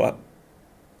spelat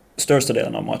största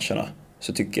delen av matcherna,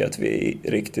 så tycker jag att vi är i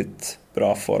riktigt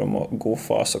bra form och god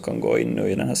fas och kan gå in nu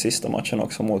i den här sista matchen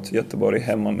också mot Göteborg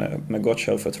hemma med gott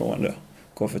självförtroende.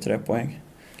 Gå för 3 poäng.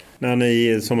 När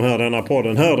ni som hör den här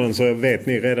podden hör den så vet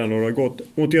ni redan hur det har gått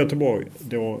mot Göteborg.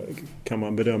 Då kan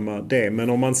man bedöma det. Men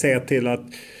om man ser till att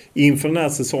inför den här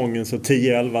säsongen så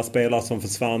 10-11 spelare som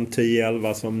försvann,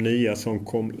 10-11 som nya som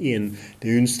kom in. Det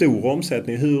är ju en stor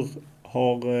omsättning. Hur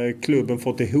har klubben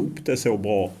fått ihop det så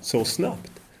bra, så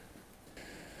snabbt?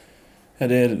 Ja,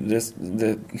 det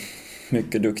är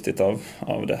mycket duktigt av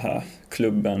det här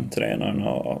klubben, tränaren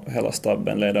och hela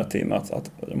stabben, ledarteamet,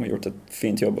 att de har gjort ett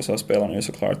fint jobb, och så har spelarna ju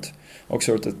såklart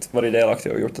också varit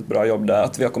delaktiga och gjort ett bra jobb där.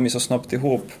 Att vi har kommit så snabbt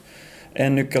ihop.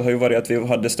 En nyckel har ju varit att vi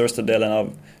hade största delen av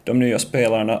de nya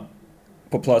spelarna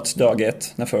på plats dag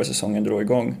 1 när försäsongen drog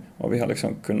igång, och vi har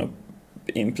liksom kunnat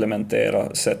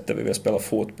implementera sättet vi vill spela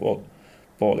fotboll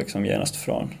på liksom genast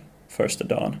från första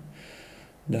dagen.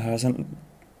 Det här sen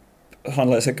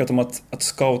handlar säkert om att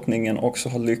scoutningen också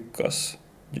har lyckats.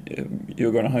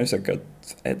 Djurgården har ju säkert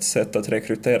ett sätt att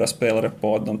rekrytera spelare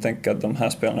på, att de tänker att de här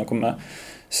spelarna kommer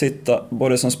sitta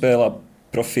både som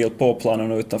spelarprofil på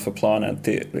planen och utanför planen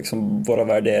till liksom våra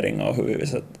värderingar och hur vi vill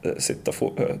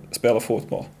spela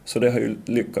fotboll. Så det har ju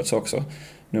lyckats också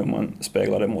nu om man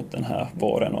speglar det mot den här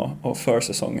våren och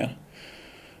försäsongen.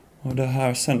 Och det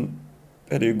här sen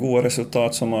är det ju goda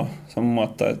resultat som har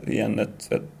matat igen ett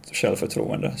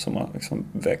självförtroende som har liksom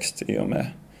växt i och med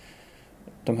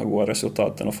de här goda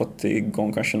resultaten och fått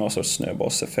igång kanske någon sorts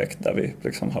snöbollseffekt där vi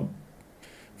liksom har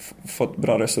fått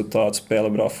bra resultat, spela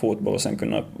bra fotboll och sen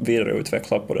kunna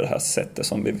vidareutveckla på det här sättet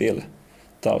som vi vill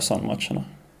ta oss an matcherna.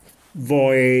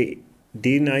 Vad är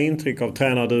dina intryck av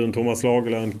tränarduon Thomas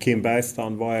Lagerlöf, Kim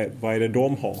Bergstrand? Vad är det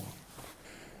de har?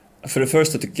 För det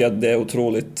första tycker jag att det är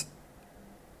otroligt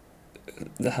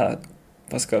det här,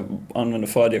 vad ska jag använda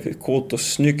för det, är coolt och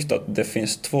snyggt att det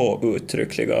finns 2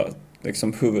 uttryckliga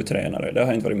liksom huvudtränare. Det har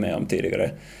jag inte varit med om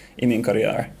tidigare i min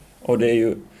karriär. Och det är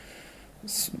ju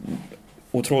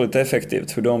otroligt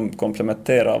effektivt hur de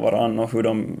komplementerar varandra och hur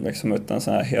de liksom utan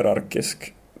sån här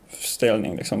hierarkisk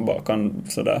ställning liksom bara kan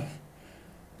sådär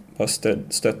bara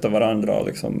stötta varandra och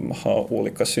liksom ha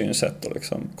olika synsätt och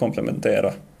liksom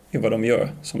komplementera i vad de gör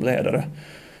som ledare.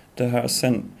 Det här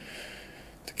sen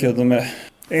tycker jag de är...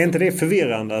 Är inte det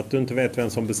förvirrande att du inte vet vem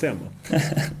som bestämmer?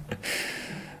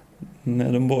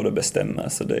 Nej, de båda bestämmer,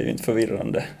 så det är ju inte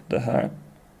förvirrande. Det här,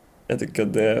 jag tycker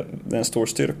att det är en stor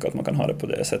styrka att man kan ha det på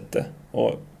det sättet.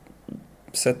 Och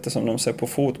sättet som de ser på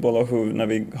fotboll och hur när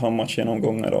vi har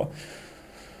matchgenomgångar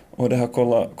och det här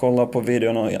kolla på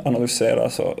videon och analysera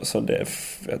så det,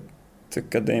 jag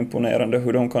tycker att det är imponerande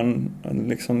hur de kan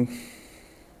liksom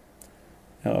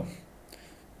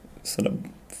så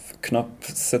knappt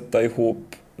sätta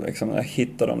ihop liksom,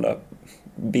 hitta de där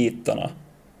bitarna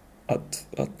att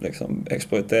liksom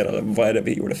exploatera vad är det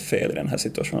vi gjorde fel i den här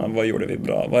situationen, vad gjorde vi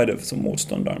bra, vad är det som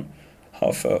motståndaren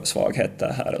har för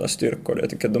svagheter här eller styrkor. Jag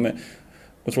tycker att de är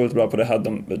otroligt bra på det här,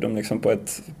 de liksom på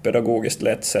ett pedagogiskt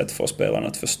lätt sätt får spelarna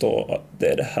att förstå att det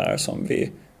är det här som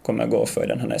vi kommer gå för i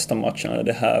den här nästa matchen, eller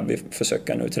det här vi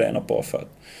försöker nu träna på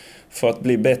för att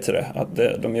bli bättre, att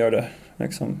de gör det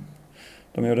liksom,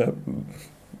 de gör det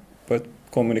på ett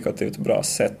kommunikativt bra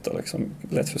sätt och liksom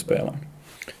lätt för spelaren.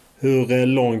 Hur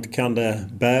långt kan det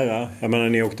bära? Jag menar,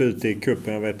 ni åkte ut i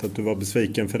kuppen, jag vet att du var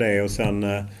besviken för det, och sen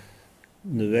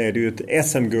nu är det ju ett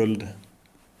SM-guld.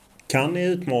 Kan ni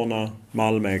utmana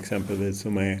Malmö exempelvis,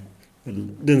 som är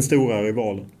den stora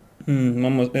rivalen?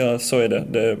 Ja, så är det.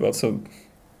 Det är alltså,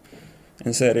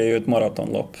 en serie är ju ett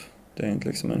maratonlopp. Det är inte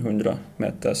liksom en 100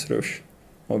 meters rush.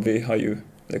 Och vi har ju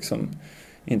liksom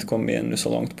inte kommit ännu så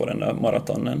långt på den där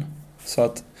maratonen. Så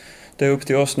att det är upp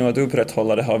till oss nu att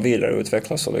upprätthålla det här,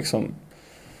 vidareutvecklas och liksom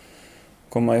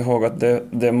komma ihåg att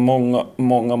det är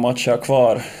många matcher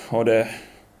kvar, och det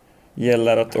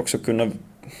gäller att också kunna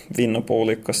vinna på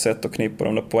olika sätt och knippa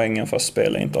de där poängen fast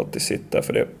spelet inte alltid sitter,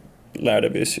 för det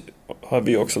har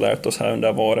vi också lärt oss här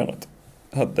under våren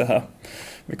att det här,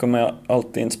 vi kommer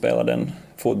alltid inte spela den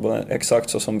fotbollen exakt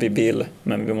så som vi vill,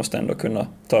 men vi måste ändå kunna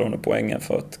ta de där poängen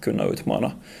för att kunna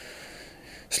utmana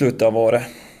slutet av året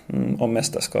om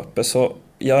mästerskapet. Så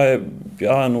jag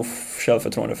har nog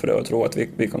självförtroende för det och tror att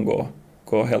vi kan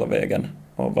gå hela vägen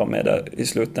och vara med där i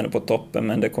slutändan på toppen,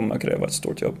 men det kommer att kräva ett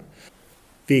stort jobb.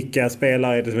 Vilka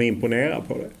spelare är det som imponerar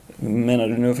på det? Menar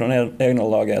du nu från egna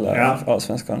lag eller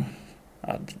allsvenskan?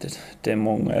 Ja, det är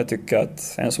många. Jag tycker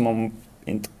att en som man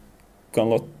inte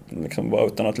kan liksom vara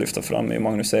utan att lyfta fram är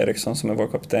Magnus Eriksson, som är vår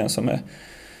kapten,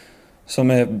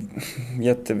 som är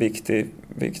jätteviktig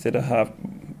det här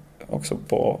också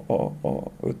på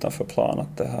och utanför planen.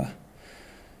 Det här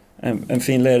en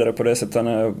fin ledare på det sättet. Han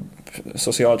är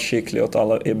socialt skicklig åt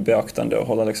alla i beaktande och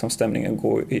hålla liksom stämningen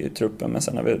god i truppen, men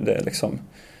sen när det är liksom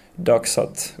dags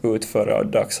att utföra och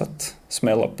dags att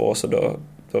smälla på, så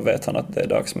då vet han att det är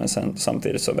dags, men sen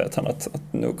samtidigt så vet han att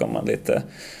nu kan man lite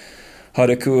ha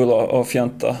det kul och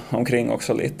fjanta omkring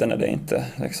också lite när det inte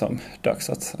liksom dags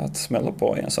att smälla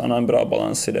på igen. Så han har en bra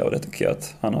balans i det, och det tycker jag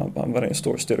att han har varit en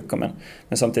stor styrka, men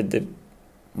samtidigt är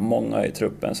många i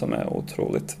truppen som är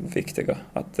otroligt viktiga.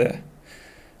 Att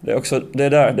det är också det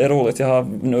är roligt. Jag har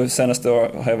nu senaste år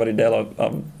har jag varit del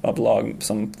av lag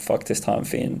som faktiskt har en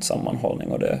fin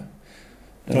sammanhållning, och det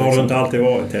har liksom, inte alltid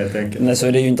varit helt enkelt. Nej, så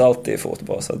är det ju inte alltid i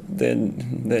fotboll, så det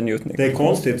är njutning. Det är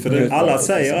konstigt, för alla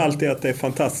säger alltid att det är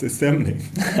fantastisk stämning.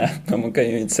 Men man kan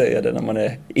ju inte säga det när man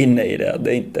är inne i det,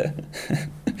 det är inte.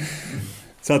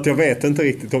 Så att jag vet inte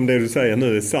riktigt om det du säger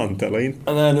nu är sant eller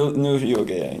inte. Nej, nu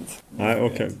ljuger jag inte. Nej,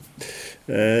 okej.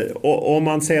 Och om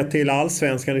man ser till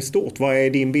allsvenskan i stort, vad är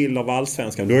din bild av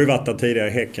allsvenskan? Du har ju varit där tidigare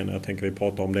i Häcken, jag tänker vi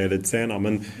pratar om det lite senare,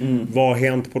 men vad har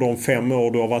hänt på de 5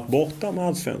 år du har varit borta med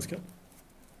allsvenskan?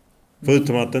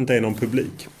 Förutom att det inte är någon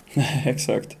publik.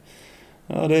 Exakt.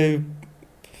 Ja, det är ju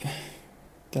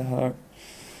det här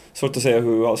svårt att säga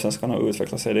hur allsvenskan har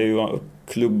utvecklat sig. Det är ju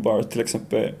klubbar, till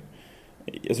exempel,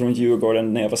 jag tror att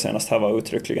Djurgården när jag var senast här var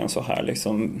uttryckligen så här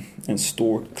liksom en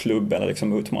stor klubb eller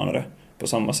liksom utmanare, på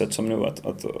samma sätt som nu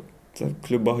att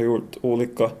klubbar har gjort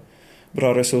olika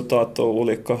bra resultat och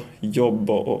olika jobb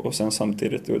och sen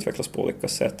samtidigt utvecklas på olika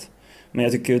sätt. Men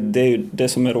jag tycker det är ju det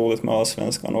som är roligt med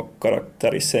allsvenskan och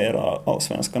karaktärisera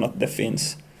allsvenskan, att det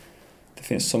finns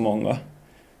så många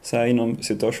så här inom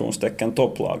situationstecken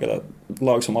topplag, eller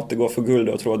lag som alltid går för guld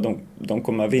och tror att de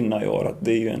kommer vinna i år. Att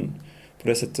det är ju på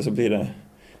det sättet så blir det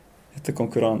lite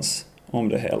konkurrens om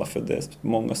det hela, för det är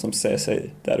många som ser sig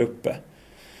där uppe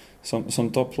som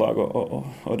topplag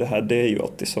och det här, det är ju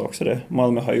alltid så också.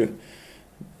 Malmö har ju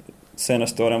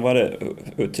senaste åren varit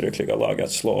uttryckliga lag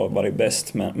att slå och varit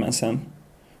bäst, men sen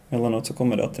mellanåt så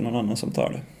kommer det alltid någon annan som tar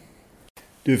det.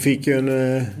 Du fick ju en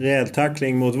rejäl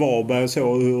tackling mot Varberg och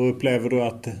så. Hur upplever du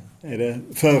att är det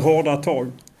för hårda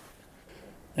tag?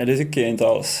 Nej, det tycker jag inte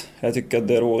alls. Jag tycker att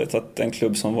det är roligt att en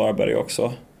klubb som Varberg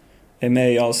också är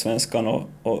med i allsvenskan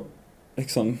och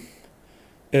liksom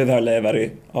överlever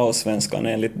i allsvenskan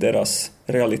enligt deras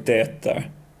realiteter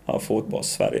av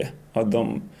fotboll-Sverige. Att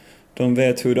de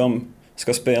vet hur de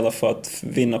ska spela för att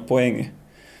vinna poäng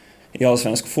i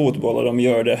allsvensk fotboll, och de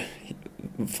gör det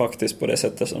faktiskt på det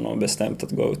sättet som de har bestämt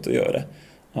att gå ut och göra det.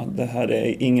 Att det här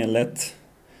är ingen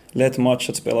lätt match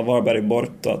att spela Varberg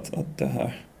bort, att det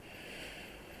här,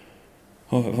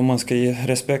 och man ska ge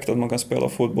respekt att man kan spela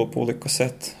fotboll på olika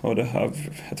sätt, och det här,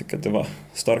 jag tycker att det var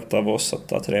starkt av oss att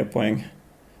ta 3 poäng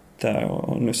där,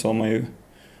 och nu såg man ju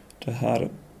det här,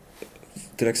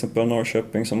 till exempel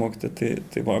Norrköping som åkte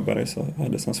till Varberg, så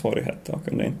hade sen svårigheter och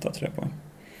kunde inte ta 3 poäng.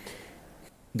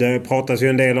 Det pratas ju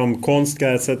en del om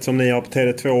konstgräset som ni har på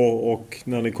Tele2 och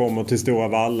när ni kommer till Stora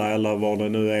Valla eller vad det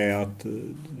nu är.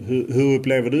 Hur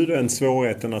upplever du den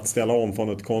svårigheten att ställa om från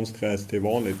ett konstgräs till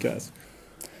vanligt gräs?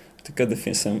 Jag tycker att det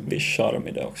finns en viss charm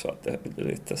i det också, att det är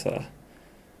lite så här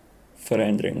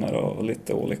förändringar och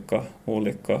lite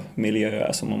olika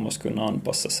miljöer som man måste kunna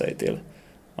anpassa sig till.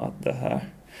 Att det här,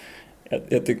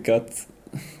 jag tycker att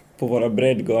på våra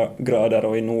breddgrader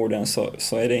och i Norden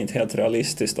så är det inte helt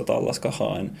realistiskt att alla ska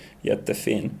ha en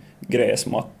jättefin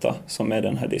gräsmatta, som är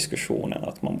den här diskussionen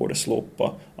att man borde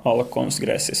slopa all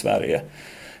konstgräs i Sverige.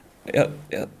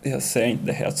 Jag ser inte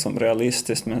det helt som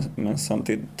realistiskt, men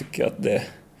samtidigt tycker jag att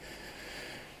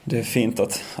det är fint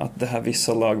att det här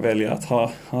vissa lag väljer att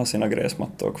ha sina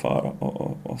gräsmattor kvar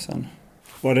och sen.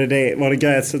 Var det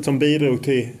gräset som bidrog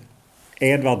till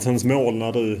Edvardsens mål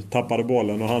när du tappade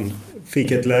bollen och han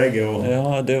fick ett läge?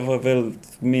 Ja, det var väl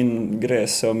min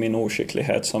gräs och min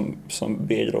oskicklighet som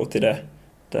bidrog till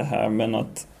det här, men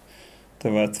att det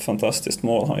var ett fantastiskt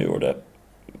mål han gjorde,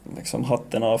 liksom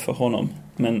hatten av för honom.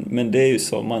 Men det är ju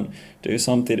så, det är ju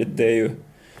samtidigt, det är ju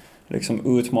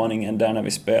liksom utmaningen där när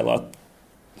vi spelar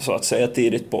så att säga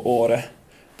tidigt på året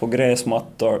på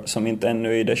gräsmattor som inte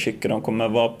ännu i det skicket de kommer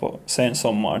vara på sen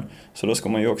sommaren. Så då ska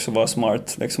man ju också vara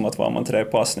smart, liksom att var man 3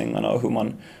 passningarna och hur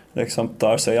man liksom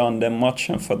tar sig an den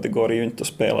matchen, för att det går ju inte att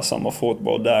spela samma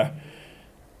fotboll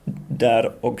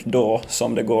där och då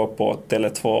som det går på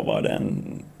Tele2 var det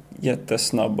en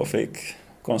jättesnabb och flik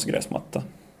konstgräsmatta.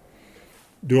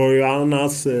 Du har ju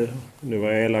annars, nu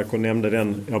var jag elak och nämnde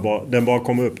den bara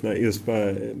kom upp just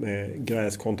med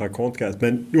gräs kontra konstgräs.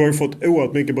 Men du har ju fått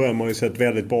oerhört mycket beröm, har ju sett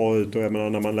väldigt bra ut, och jag menar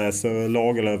när man läser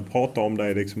Lagerlöf pratar om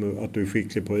dig, liksom, att du är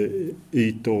skicklig på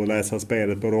ytor och läsa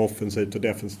spelet både offensivt och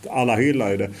defensivt. Alla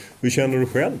hyllar ju det. Hur känner du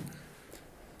själv?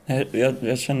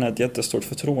 Jag känner ett jättestort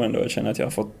förtroende, och jag känner att jag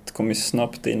har fått komma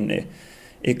snabbt in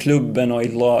i klubben och i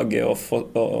laget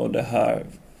och det här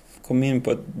kom in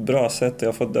på ett bra sätt. Jag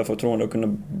har fått det förtroende att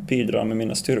kunna bidra med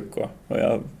mina styrkor, och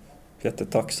jag är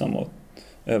jättetacksam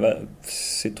över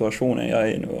situationen jag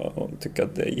är i nu och tycker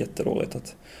att det är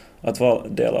jätteroligt att vara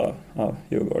del av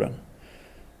Djurgården.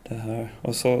 Det här.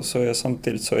 Och så är jag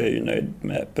samtidigt så är jag ju nöjd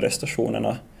med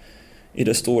prestationerna i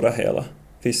det stora hela.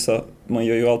 Man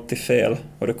gör ju alltid fel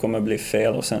och det kommer bli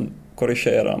fel och sen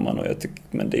korrigerar man, och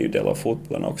men det är ju del av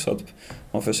fotbollen också att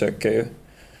man försöker ju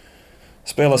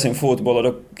spela sin fotboll, och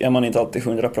då är man inte alltid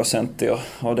 100%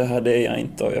 och det här det är jag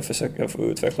inte, och jag försöker få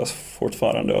utvecklas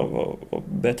fortfarande och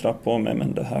bättra på mig,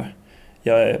 men det här,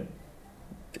 jag är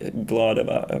glad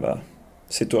över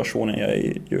situationen jag är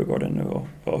i Djurgården nu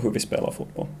och hur vi spelar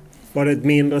fotboll. Var det ett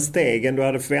mindre steg än du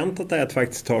hade förväntat dig att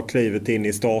faktiskt ta klivet in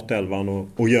i startelvan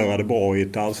och göra det bra i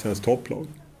ett allsvenskt topplag?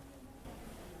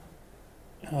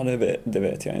 Ja, det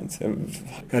vet jag inte.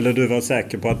 Eller du var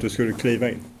säker på att du skulle kliva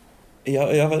in?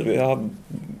 Jag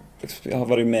har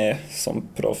varit med som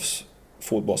proffs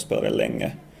fotbollsspelare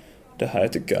länge. Det här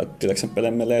tycker jag att till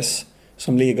exempel MLS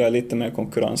som liga är lite mer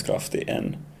konkurrenskraftig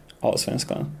än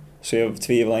allsvenskan. Så jag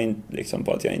tvivlar inte liksom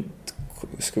på att jag inte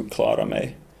skulle klara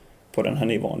mig på den här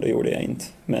nivån, det gjorde jag inte.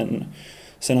 Men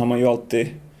sen har man ju alltid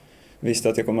visst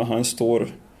att jag kommer ha en stor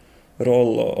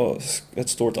roll och ett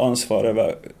stort ansvar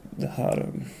över det här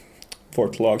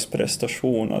vårt lags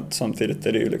prestation. Att samtidigt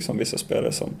är det ju liksom vissa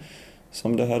spelare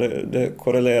som det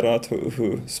korrelerar att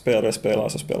hur spelare spelar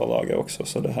så spelar laget också.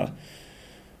 Så det här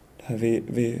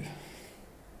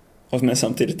men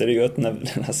samtidigt är det ju att när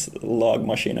den här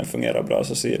lagmaskinen fungerar bra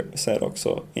så ser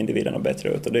också individerna bättre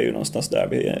ut, och det är ju någonstans där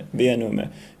vi är nu med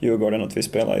Djurgården, att vi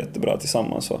spelar jättebra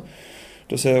tillsammans, så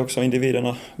då ser också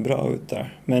individerna bra ut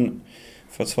där. Men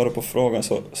för att svara på frågan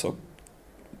så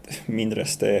mindre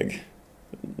steg,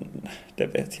 det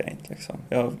vet jag inte liksom.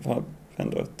 Jag har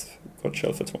ändå ett gott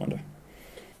självförtroende.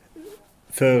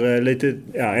 För lite,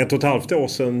 1,5 år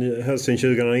sedan, hösten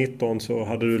 2019, så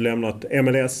hade du lämnat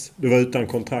MLS. Du var utan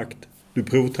kontrakt. Du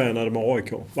provtränade med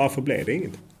AIK. Varför blev det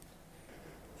inget?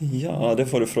 Ja, det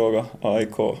får du fråga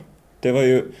AIK. Det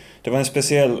var en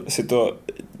speciell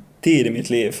tid i mitt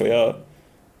liv, för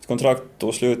kontrakt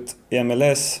tog slut i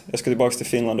MLS. Jag skulle tillbaka till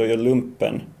Finland och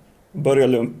börja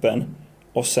lumpen,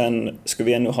 och sen skulle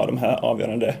vi ännu ha de här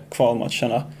avgörande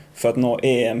kvalmatcherna för att nå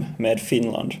EM med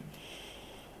Finland.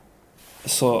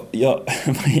 Så jag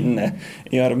var inne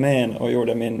i armén och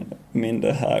gjorde min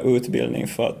det här utbildning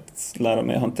för att lära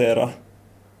mig hantera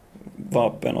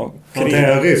vapen och krig.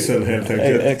 Hantera ryssen helt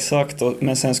enkelt. Exakt,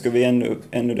 men sen skulle vi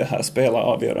ännu det här spela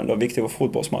avgörande och viktiga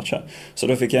fotbollsmatcher. Så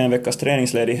då fick jag en veckas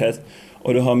träningsledighet,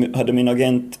 och då hade min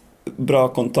agent bra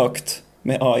kontakt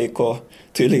med AIK.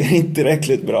 Tydligen inte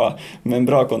tillräckligt bra, men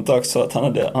bra kontakt, så att han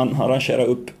arrangerade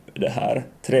upp det här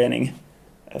träning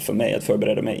för mig att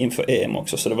förbereda mig inför EM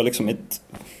också. Så det var liksom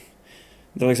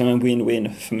en win-win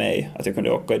för mig att jag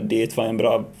kunde åka dit, var en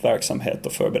bra verksamhet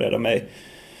och förbereda mig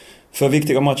för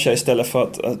viktiga matcher istället för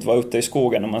att vara ute i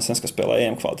skogen när man sen ska spela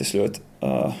EM-kval till slut.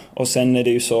 Och sen är det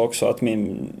ju så också att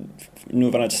min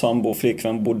nuvarande sambo,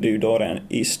 flickvän, bodde ju då redan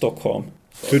i Stockholm.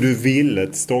 Så du ville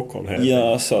till Stockholm?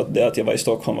 Ja, så att jag var i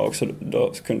Stockholm också,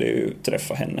 då kunde jag ju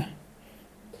träffa henne.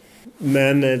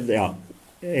 Men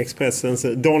Expressens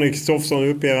Daniel Kristoffersson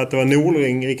uppger att det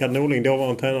var Rickard Norling, då var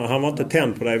han tränare. Han var inte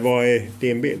tänd på dig. Vad är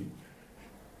din bild?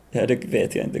 Ja, det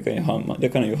vet jag inte. Det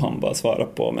kan ju han bara svara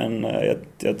på. Men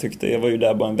jag tyckte, jag var ju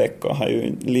där bara en vecka och har ju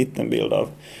en liten bild av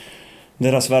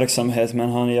deras verksamhet.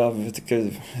 Men jag tycker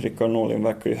Rickard Norling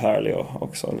verkar ju härlig och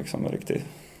också liksom en riktig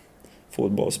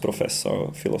fotbollsprofessor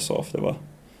och filosof. Det var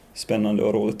spännande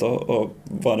och roligt och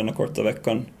var den här korta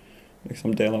veckan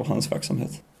liksom del av hans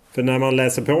verksamhet. För när man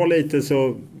läser på lite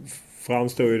så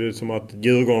framstår det som att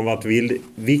Djurgården var en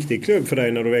viktig klubb för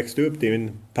dig när du växte upp.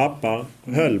 Din pappa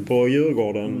höll på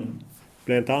Djurgården.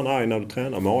 Blev inte han arg när du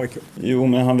tränade med AIK? Jo,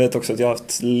 men han vet också att jag har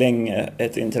haft länge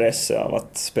ett intresse av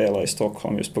att spela i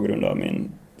Stockholm just på grund av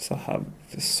min så här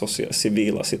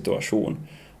civila situation.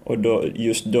 Och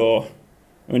just då,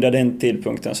 under den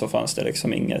tidpunkten, så fanns det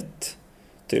liksom inget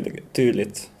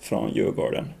tydligt från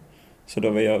Djurgården. Så då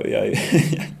var jag i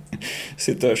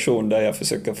situation där jag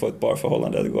försöker få ett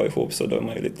parförhållande att gå ihop, så då är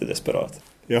man ju lite desperat.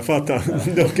 Jag fattar.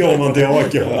 Då går man till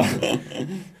AIK. Ja.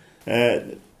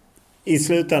 I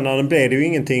slutändan blev det ju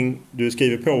ingenting du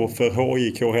skriver på för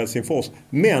HIK Helsingfors.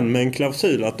 Men med en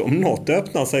klausul att om något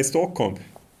öppnar sig i Stockholm,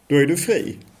 då är du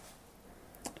fri.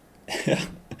 Ja.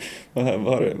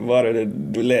 Var är det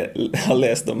du har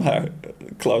läst de här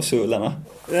klausulerna?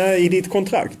 I ditt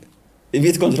kontrakt. I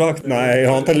mitt kontrakt? Nej, jag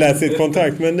har inte läst ditt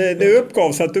kontrakt, men det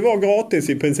uppgavs att du var gratis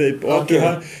i princip. Och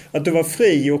att du var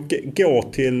fri och gå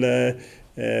till...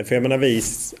 För jag menar, vi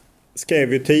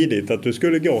skrev ju tidigt att du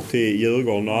skulle gå till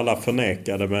Djurgården och alla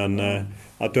förnekade, men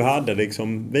att du hade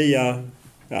liksom via...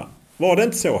 Ja, var det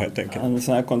inte så helt enkelt? En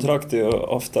sån här kontrakt är ju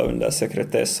ofta under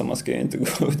sekretess, så man ska ju inte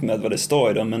gå ut med vad det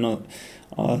står i dem, men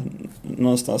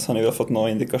någonstans har ni ju fått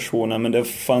några indikationer, men det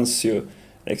fanns ju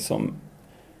liksom...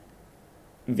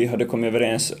 Vi hade kommit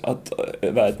överens att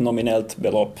över ett nominellt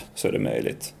belopp så är det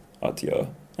möjligt att göra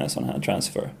en sån här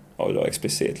transfer, och då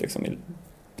explicit liksom i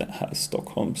den här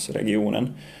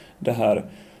Stockholmsregionen. Det här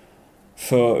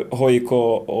för HIK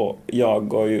och jag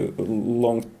går ju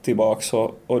långt tillbaka,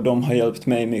 och de har hjälpt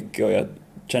mig mycket, och jag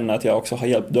känner att jag också har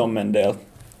hjälpt dem en del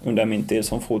under min tid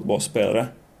som fotbollsspelare.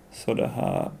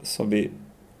 Så vi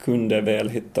kunde väl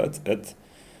hitta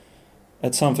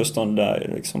ett samförstånd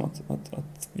där liksom att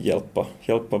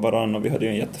hjälpa varandra, och vi hade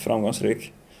ju en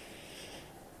jätteframgångsrik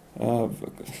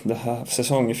det här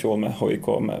säsong i fjol med HIK,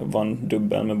 vann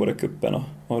dubbel med både kuppen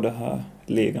och det här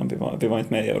ligan. Vi var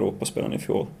inte med i Europaspelen i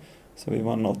fjol, så vi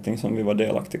vann någonting som vi var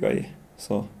delaktiga i.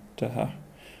 Så det här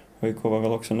HIK var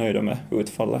väl också nöjda med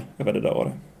utfallet över det där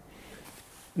året.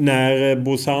 När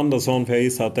Bosse Andersson, för jag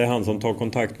gissar att det är han som tar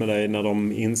kontakt med dig när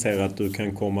de inser att du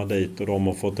kan komma dit och de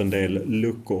har fått en del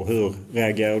luckor, hur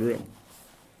reagerar du då?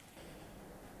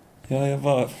 Ja,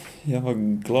 jag var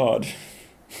glad,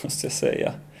 måste jag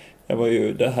säga. Jag var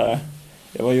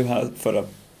ju här förra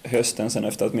hösten sen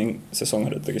efter att min säsong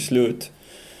hade tagit slut.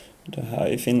 det här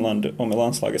i Finland och med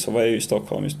landslaget så var jag ju i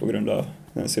Stockholm just på grund av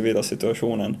den civila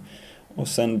situationen. Och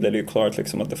sen blev det ju klart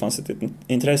liksom att det fanns ett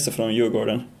intresse från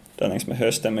Djurgården där längs med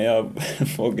hösten, men jag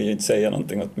vågar ju inte säga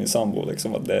någonting åt min sambo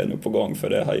liksom att det är nu på gång, för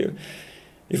det har ju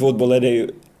i fotboll är det ju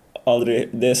aldrig,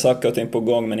 det är saker och ting på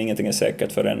gång men ingenting är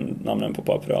säkert förrän namnen på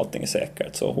papper och allting är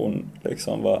säkert. Så hon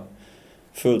liksom var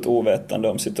fullt ovetande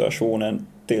om situationen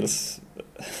tills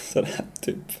sådär,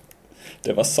 typ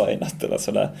det var signat eller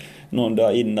sådär någon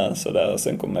dag innan sådär, och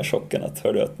sen kommer chocken att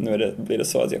hörde att nu blir det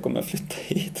så att jag kommer flytta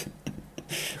hit.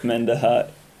 Men det här,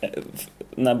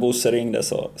 när Bosse ringde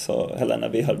så eller när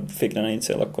vi fick den här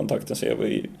initiala kontakten så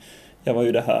jag var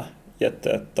ju det här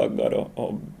jättetaggad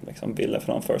och liksom ville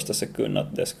från första sekund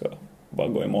att det ska bara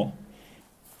gå i mål.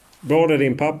 Både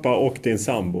din pappa och din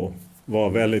sambo var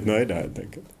väldigt nöjda helt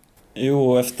enkelt.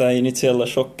 Jo, efter initiella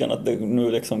chocken att det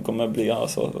nu liksom kommer bli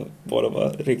så båda var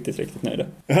riktigt, riktigt nöjda.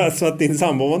 Så att din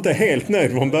sambo var inte helt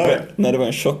nöjd från början? Nej, det var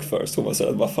en chock först. Hon var så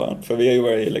att vad fan, för vi har ju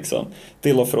varit liksom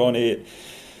till och från i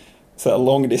så här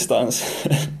långdistans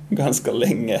ganska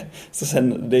länge. Så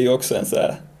sen det är ju också en så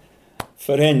här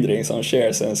förändring som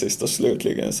sker sen sist och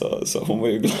slutligen, så hon var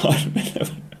ju glad, men det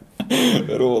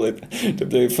var roligt. Det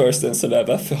blev ju först en sådär,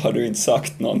 varför har du inte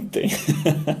sagt någonting?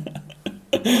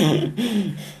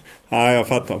 Ja, jag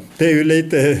fattar. Det är ju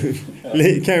lite,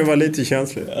 kan ju vara lite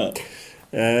känsligt.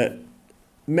 Ja.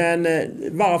 Men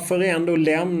varför ändå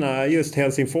lämna just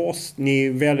Helsingfors? Ni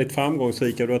är väldigt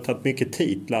framgångsrika, du har tagit mycket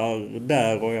titlar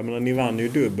där och jag menar, ni vann ju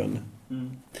dubbeln.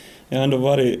 Jag har ändå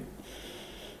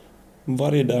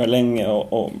varit där länge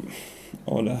och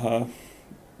det har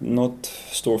nått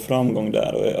stor framgång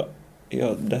där, och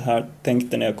jag det här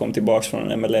tänkte när jag kom tillbaka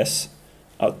från MLS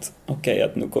att okej,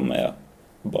 att nu kommer jag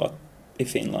bara i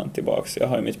Finland tillbaks. Jag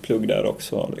har ju mitt plugg där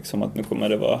också liksom, att nu kommer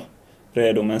det vara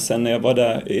redo, men sen när jag var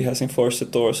där i Helsingfors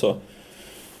ett år så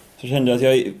kände jag att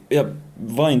jag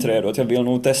var inte redo, att jag vill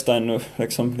nog testa ännu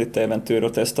liksom, lite äventyr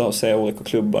och testa och se olika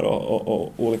klubbar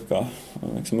och olika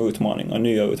liksom, utmaningar,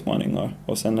 nya utmaningar.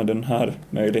 Och sen när den här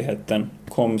möjligheten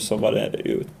kom så var det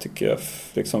ju, tycker jag,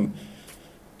 liksom,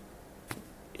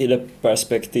 i det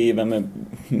perspektivet med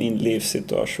min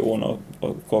livssituation och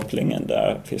kopplingen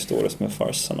där historiskt med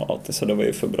farsan och allt det, så det var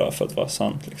ju för bra för att vara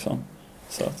sant liksom.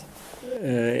 Så att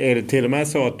är det till och med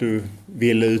så att du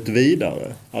vill ut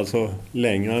vidare? Alltså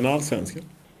längre än allsvenskan?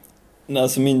 Nej,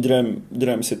 alltså min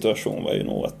drömsituation var ju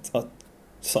nog att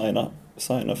signa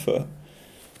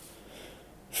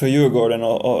för Djurgården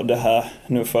och det här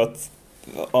nu, för att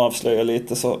avslöja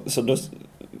lite så då,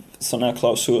 sån här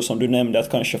klausul som du nämnde att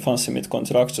kanske fanns i mitt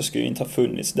kontrakt, så skulle ju inte ha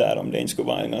funnits där om det inte skulle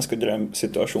vara en ganska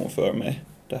drömsituation för mig,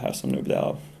 det här som nu blev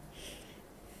av.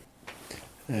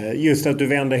 Just att du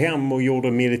vände hem och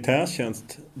gjorde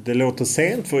militärtjänst. Det låter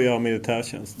sent för att göra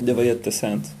militärtjänst. Det var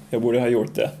jättesent. Jag borde ha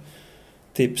gjort det.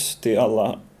 Tips till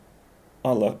alla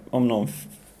om någon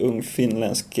ung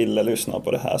finländsk kille lyssnar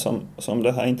på det här som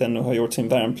det här inte ännu har gjort sin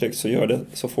värnplikt, så gör det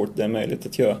så fort det är möjligt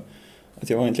att göra. Att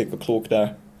jag var inte lika klok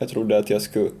där. Jag trodde att jag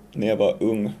skulle, när jag var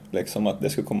ung, liksom, att det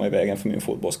skulle komma i vägen för min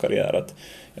fotbollskarriär. Att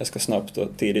jag ska snabbt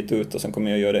och tidigt ut och sen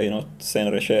kommer jag göra det i något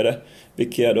senare skede.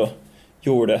 Vilket jag då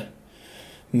gjorde.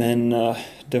 Men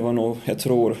det var nog, jag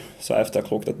tror så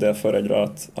efterklokt att det föredrar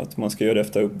att man ska göra det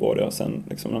efter uppbådet och sen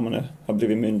liksom, när man har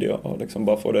blivit myndig och liksom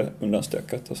bara får det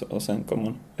undanstökat och sen kommer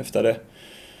man efter det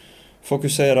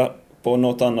fokusera på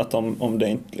något annat om det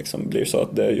inte liksom blir så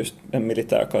att det är just en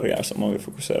militär karriär som man vill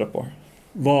fokusera på.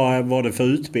 Vad var det för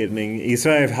utbildning? I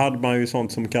Sverige hade man ju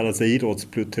sånt som kallas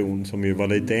idrottspluton som ju var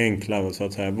lite enklare så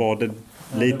att säga. Var det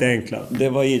lite enklare? Det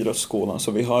var idrottsskolan,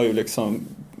 så vi har ju liksom,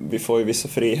 vi får ju vissa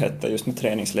friheter just med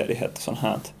träningsledighet och sånt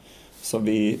här. Så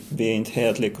vi är inte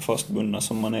helt lika fastbundna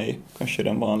som man är i kanske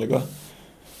den vanliga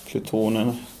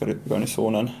plutonen,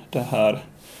 garnisonen. Det här.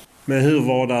 Men hur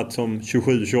var det att som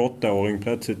 27-28-åring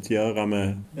plötsligt göra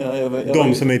med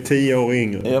de som är 10 år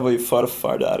yngre? Jag var ju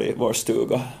farfar där i vår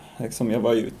stuga. Liksom, jag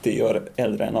var ju 10 år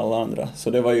äldre än alla andra. Så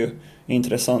det var ju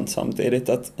intressant samtidigt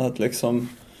att liksom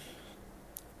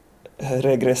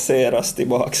regresseras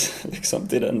tillbaks liksom,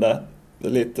 till den där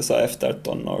lite så efter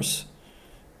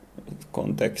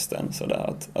tonårskontexten. Så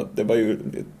där, att det var ju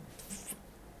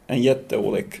en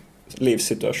jätteolik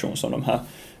livssituation som de här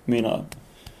mina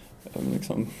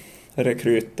liksom,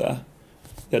 rekryter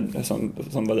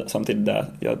som var samtidigt där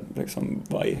jag liksom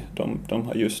var i. De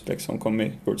har just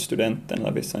liksom gjort studenten,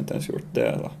 eller vissa inte ens gjort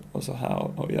det och så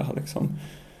här, och jag har liksom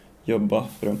jobbat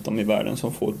runt om i världen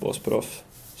som fotbollsproff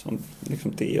som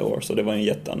liksom 10 år, så det var en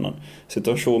jätteannan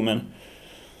situation, men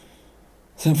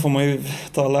sen får man ju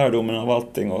ta lärdomen av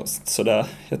allting och sådär.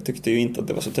 Jag tyckte ju inte att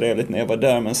det var så trevligt när jag var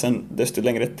där, men sen desto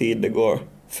längre tid det går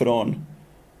från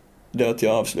det att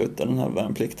jag avslutade den här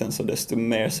värnplikten, så desto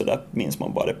mer så där minns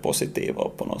man bara det positiva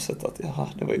på något sätt, att jaha,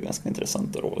 det var ju ganska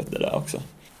intressant och roligt det där också.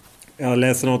 Jag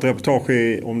läste något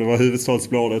reportage om det var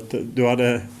Hufvudstadsbladet. Du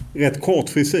hade rätt kort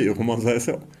frisyr, om man säger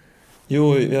så.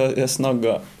 Jo, jag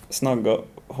snaggade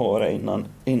håret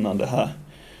innan det här.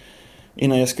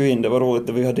 Innan jag skulle in, det var roligt,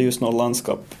 vi hade just något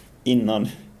landskap innan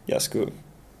jag skulle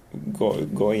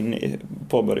gå in i,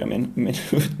 påbörja min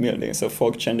utbildning, så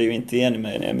folk kände ju inte igen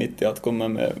mig när jag mitt i att komma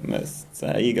med så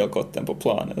här igelkotten på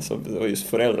planen, så det var just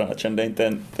föräldrarna kände inte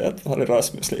att det var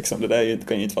Rasmus liksom, det där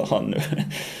kan ju inte vara han nu.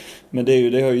 Men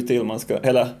det hör ju till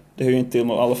det hör ju inte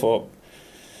till att alla får,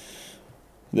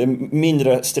 det är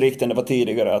mindre strikt än det var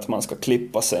tidigare att man ska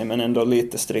klippa sig, men ändå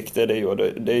lite strikt är det ju, och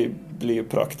det blir ju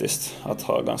praktiskt att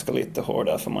ha ganska lite hår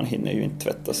där, för man hinner ju inte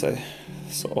tvätta sig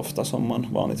så ofta som man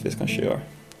vanligtvis kanske gör.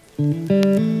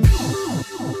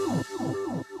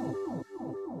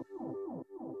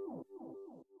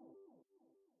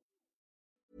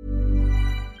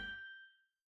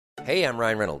 Hey, I'm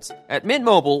Ryan Reynolds. At Mint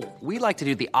Mobile, we like to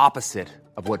do the opposite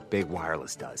of what Big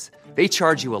Wireless does. They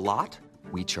charge you a lot,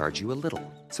 we charge you a little.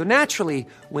 So naturally,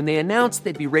 when they announced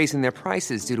they'd be raising their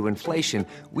prices due to inflation,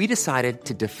 we decided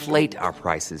to deflate our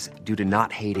prices due to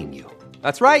not hating you.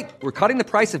 That's right. We're cutting the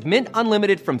price of Mint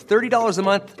Unlimited from $30 a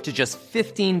month to just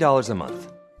 $15 a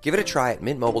month. Give it a try at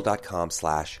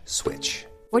mintmobile.com/switch.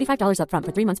 $45 up front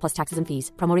for 3 months plus taxes and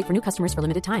fees. Promo rate for new customers for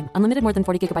limited time. Unlimited more than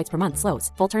 40 gigabytes per month.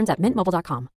 Slows full terms at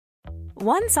mintmobile.com.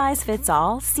 One size fits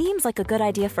all seems like a good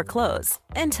idea for clothes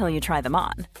until you try them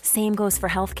on. Same goes for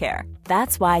healthcare.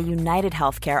 That's why United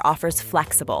Healthcare offers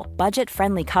flexible,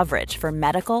 budget-friendly coverage for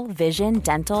medical, vision,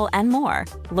 dental, and more.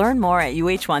 Learn more at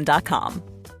uh1.com.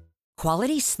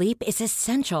 Quality sleep is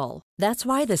essential. That's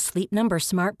why the Sleep Number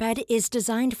Smart Bed is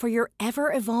designed for your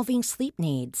ever-evolving sleep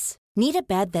needs. Need a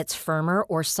bed that's firmer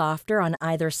or softer on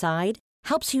either side?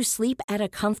 Helps you sleep at a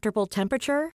comfortable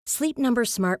temperature? Sleep Number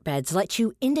Smart Beds let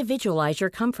you individualize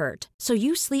your comfort, so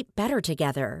you sleep better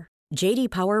together. J.D.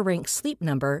 Power ranks Sleep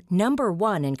Number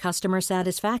 #1 in customer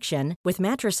satisfaction with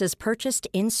mattresses purchased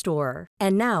in-store.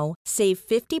 And now, save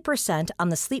 50% on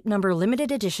the Sleep Number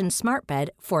Limited Edition Smart Bed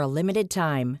for a limited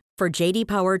time. For J.D.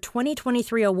 Power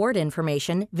 2023 award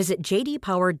information, visit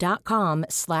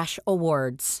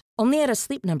jdpower.com/awards. Only at a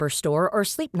Sleep Number store or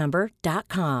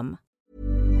sleepnumber.com.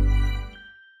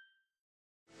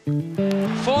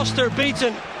 Foster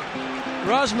beaten.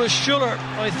 Rasmus Schuller,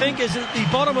 I think, is at the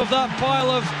bottom of that pile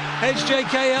of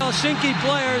HJK Helsinki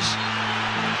players.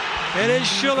 It is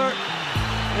Schuller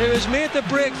who has made the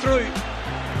breakthrough.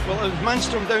 Well, it was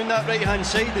Manstrom down that right-hand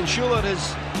side, and Schuller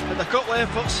has had a couple of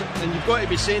efforts, and you've got to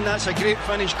be saying that's a great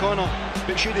finish, Connor.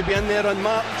 But should he be in there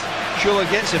unmarked? Schuller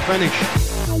gets the finish.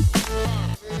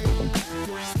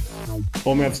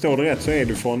 Om jag förstår det rätt så är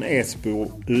du från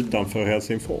Esbo utanför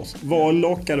Helsingfors. Vad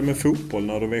lockade med fotboll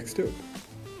när du växte upp?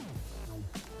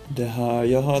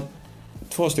 Jag har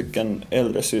 2 stycken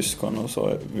äldre syskon, och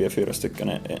så vi är 4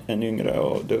 stycken en yngre,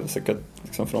 och det var säkert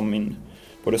liksom från min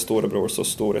både storebrors och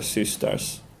stora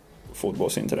systers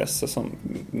fotbollsintresse som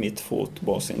mitt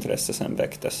fotbollsintresse sen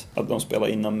väcktes, att de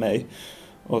spelade innan mig.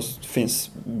 Och det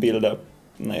finns bilder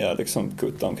när jag liksom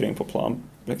kuttar omkring på plan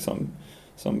liksom,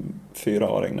 som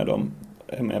 4-åring när de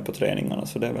är med på träningarna,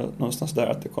 så det är väl någonstans där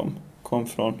att det kom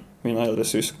från mina äldre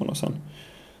syskon, och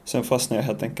sen fastnade jag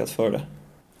helt enkelt för det.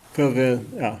 För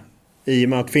i och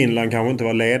med att Finland kanske inte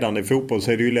var ledande i fotboll,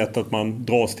 så är det ju lätt att man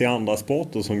dras till andra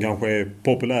sporter som kanske är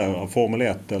populära, Formel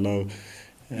 1 eller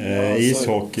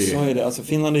ishockey. Så är det. Alltså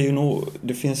Finland är ju nog,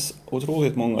 det finns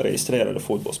otroligt många registrerade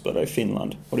fotbollsspelare i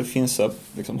Finland, och det finns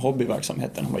liksom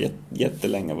hobbyverksamheten har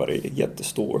jättelänge varit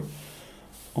jättestor.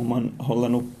 Om man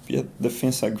håller upp, det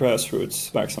finns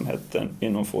grassroots-verksamheten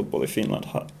inom fotboll i Finland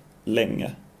har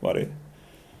länge varit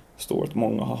stort.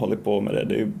 Många har hållit på med det.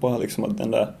 Det är ju bara liksom att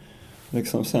den där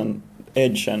liksom sen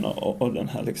edgen och den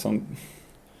här liksom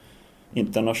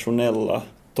internationella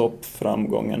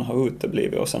toppframgången har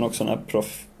uteblivit, och sen också den här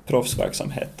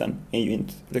proffsverksamheten är ju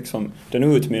inte liksom, den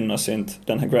utmynnas inte,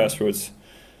 den här grassroots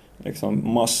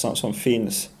liksom massan som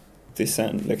finns till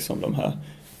sen liksom de här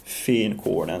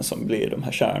finkornen som blir de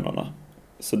här kärnorna.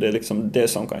 Så det är liksom det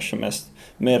som kanske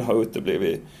mer har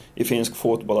uteblivit i finsk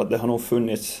fotboll, att det har nog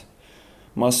funnits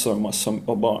massor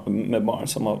med barn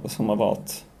som har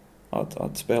valt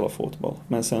att spela fotboll,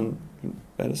 men sen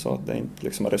är det så att det inte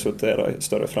liksom har resulterat i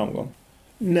större framgång.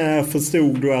 När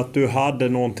förstod du att du hade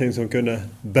någonting som kunde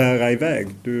bära iväg?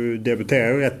 Du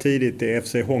debuterade rätt tidigt i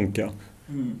FC Honka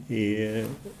i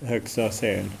högsta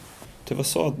serien. Det var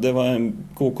så att det var en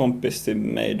god kompis till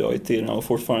mig då i tiden, och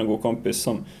fortfarande en god kompis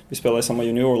som vi spelade i samma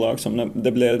juniorlag som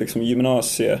det blev liksom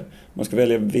gymnasie. Man ska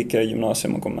välja vilka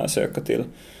gymnasium man kommer att söka till.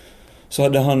 så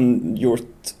hade han gjort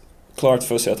klart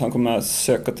för sig att han kommer att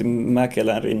söka till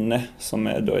Mäkelärinne, som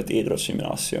är då ett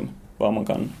idrottsgymnasium, var man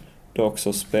kan då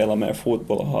också spela mer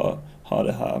fotboll och ha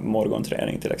det här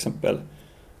morgonträning till exempel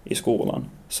i skolan.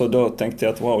 Så då tänkte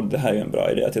jag att wow, det här är ju en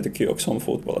bra idé, att jag tycker ju också om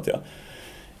fotboll, att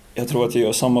jag tror att jag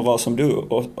gör samma val som du,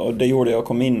 och det gjorde jag,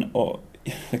 kom in, och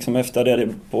liksom efter det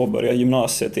påbörjade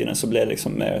gymnasietiden så blev det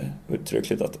liksom mer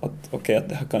uttryckligt att okej, att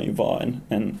det här kan ju vara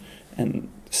en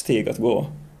steg att gå.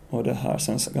 Och det här,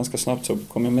 sen ganska snabbt så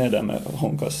kom jag med där med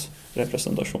Honkas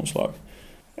representationslag.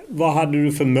 Vad hade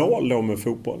du för mål då med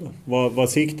fotbollen? Vad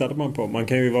siktade man på? Man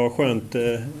kan ju vara skönt,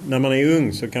 när man är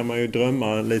ung så kan man ju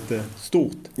drömma lite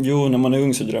stort. Jo, när man är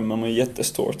ung så drömmer man ju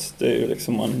jättestort. Det är ju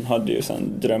liksom, man hade ju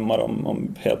sen drömmar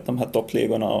om helt de här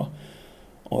toppligorna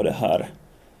och det här.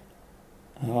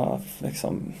 Ja,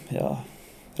 liksom, ja,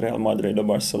 Real Madrid och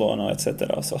Barcelona etc.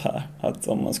 Så här. Att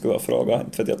om man skulle fråga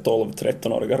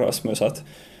 12-13-åriga Rasmus att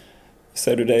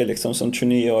ser du dig liksom som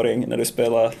 29-åring när du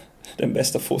spelar den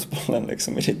bästa fotbollen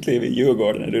liksom i ditt liv i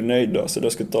Djurgården, är du nöjd då? Så då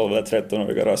skulle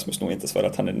 12-13-åriga Rasmus nog inte svara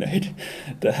att han är nöjd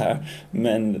det här.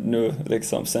 Men nu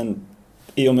liksom sen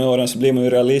i och med åren så blir man ju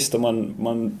realist och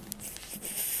man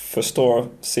förstår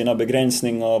sina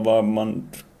begränsningar och vad man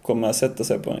kommer att sätta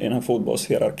sig på i den här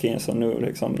fotbollshierarkin. Så nu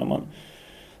liksom när man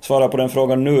svarar på den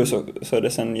frågan nu så är det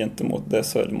sen gentemot det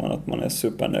så är det att man är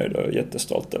supernöjd och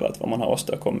jättestolt över vad man har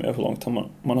åstadkommit och hur långt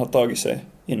man har tagit sig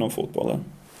inom fotbollen.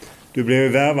 Du blev ju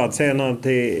värvad senare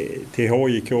till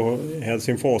HJK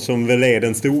Helsingfors som väl är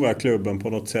den stora klubben på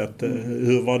något sätt.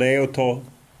 Hur var det att ta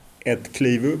ett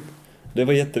kliv upp? Det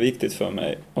var jätteviktigt för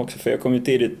mig också, för jag kom ju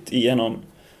tidigt igenom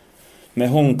med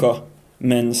Honka,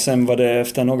 men sen var det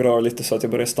efter några år lite så att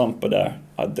jag började stampa där,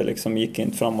 att det liksom gick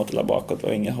inte framåt eller bakåt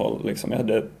och inget håll liksom. Jag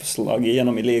hade slagit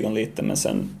igenom i ligan lite, men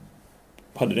sen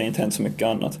hade det inte hänt så mycket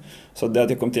annat. Så det att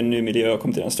jag kom till en ny miljö, jag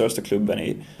kom till den största klubben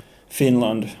i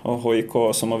Finland och HIK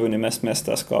som har vunnit mest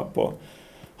mästerskap och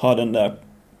har den där,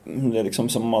 det är liksom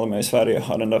som Malmö i Sverige,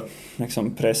 har den där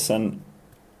liksom pressen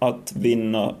att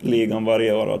vinna ligan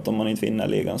varje år, och att om man inte vinner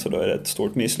ligan så då är det ett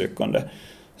stort misslyckande.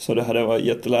 Så det här var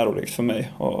jättelärorikt för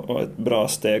mig och ett bra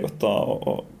steg att ta,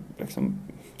 och liksom,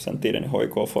 sen tiden i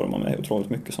HIK formar mig otroligt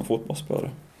mycket som fotbollsspelare.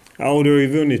 Ja, och du har ju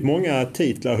vunnit många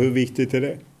titlar. Hur viktigt är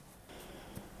det?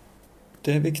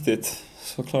 Det är viktigt,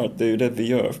 såklart. Det är ju det vi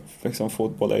gör. Liksom,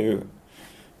 fotboll är ju...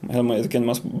 Jag tycker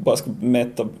man bara ska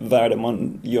mäta värde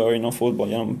man gör inom fotboll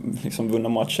genom liksom vunna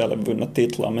matcher eller vunna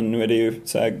titlar, men nu är det ju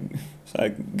så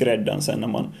här gräddan sen när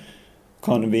man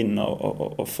kan vinna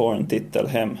och få en titel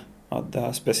hem. Att det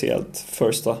här speciellt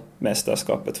första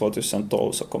mästerskapet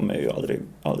 2012 så kommer jag ju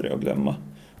aldrig att glömma.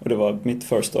 Och det var mitt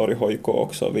första år i HIK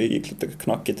också. Vi gick lite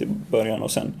knackigt i början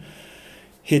och sen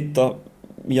hittade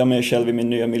jag mig själv i min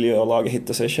nya miljö och laget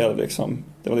hittade sig själv. Liksom.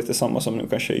 Det var lite samma som nu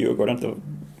kanske i Djurgården.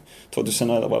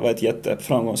 2011 var ett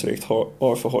jätteframgångsrikt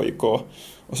år för HIK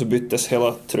och så byttes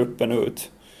hela truppen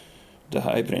ut. Det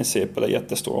här i princip är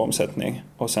jättestor omsättning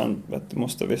och sen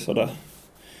måste vi sådär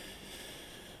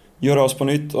göra oss på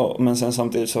nytt, men sen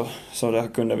samtidigt så där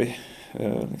kunde vi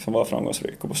liksom vara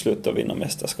framgångsrika på slutet och vinna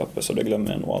mästerskapet, så det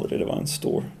glömmer jag nog aldrig. Det var en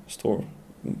stor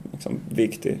liksom,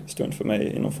 viktig stund för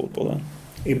mig inom fotbollen.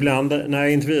 Ibland när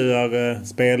jag intervjuar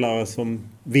spelare som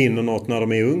vinner något när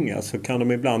de är unga så kan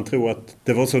de ibland tro att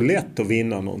det var så lätt att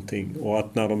vinna någonting, och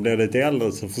att när de blir lite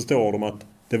äldre så förstår de att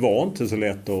det var inte så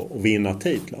lätt att vinna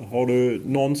titlar. Har du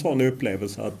någon sån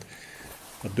upplevelse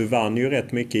att du vann ju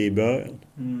rätt mycket i början?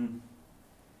 Mm.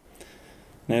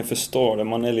 Nej, jag förstår det.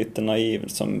 Man är lite naiv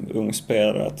som ung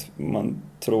spelare, att man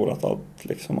tror att allt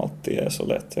liksom alltid är så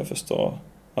lätt. Jag förstår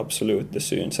absolut det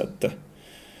synsättet.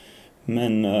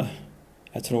 Men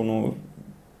jag tror nog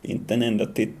inte en enda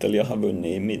titel jag har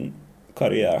vunnit i min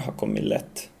karriär har kommit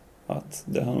lätt. Att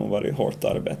det har nog varit hårt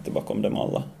arbete bakom dem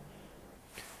alla.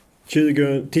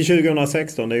 Till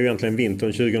 2016, det är ju egentligen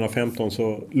vintern 2015,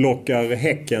 så lockar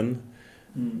Häcken.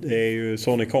 Det är ju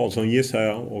Sonny Karlsson gissar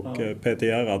jag och Peter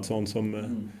Gerhardsson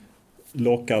som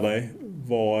lockar dig.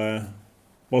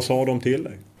 Vad sa de till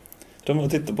dig? De har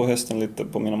tittat på hösten lite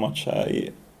på mina matcher här i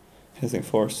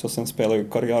Helsingfors, och sen spelar ju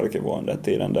Kari Arkivo under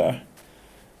tiden där.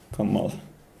 Kan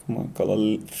man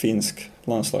kalla finsk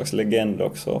landslagslegend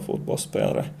också,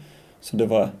 fotbollsspelare. Så det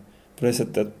var på det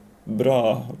sättet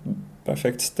bra,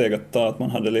 perfekt steg att ta, att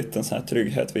man hade lite en sån här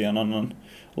trygghet via en annan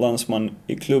landsman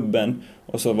i klubben.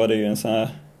 Och så var det ju en sån här,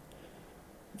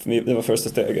 det var första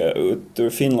steget ut ur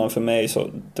Finland för mig, så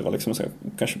det var liksom så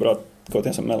kanske bra att gå till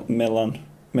en sån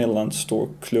mellanstor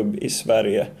klubb i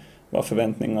Sverige. Var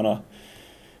förväntningarna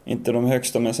inte de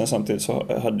högsta, men sen samtidigt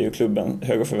så hade ju klubben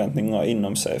höga förväntningar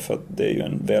inom sig, för att det är ju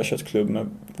en välskött klubb med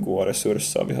goda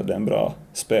resurser. Vi hade en bra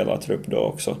spelartrupp då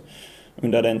också.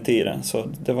 under den tiden. Så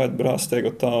det var ett bra steg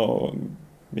att ta och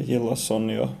vi gillar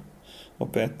Sonny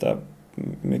och Peter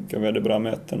mycket, väldigt bra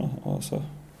möten och så.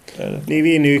 Ni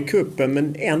vinner ju kuppen,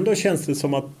 men ändå känns det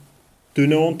som att du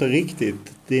når inte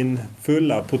riktigt din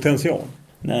fulla potential.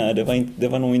 Nej, det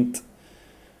var nog inte.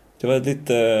 Det var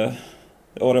lite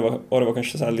året var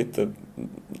kanske så här lite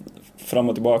fram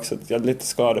och tillbaka, så jag hade lite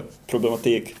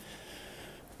skadeproblematik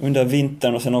under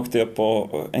vintern och sen åkte jag på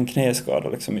en knäskada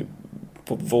liksom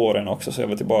på våren också, så jag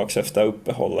var tillbaka efter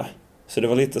uppehållet. Så det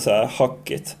var lite så här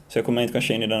hackigt. Så jag kom inte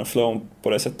kanske in i den flow på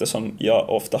det sättet som jag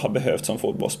ofta har behövt som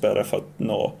fotbollsspelare för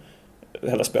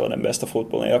att spela den bästa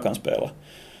fotbollen jag kan spela.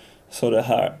 Så det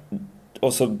här,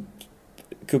 och så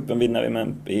kuppen vinner vi,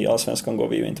 men i Allsvenskan går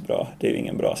vi ju inte bra. Det är ju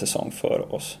ingen bra säsong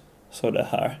för oss. Så det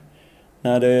här.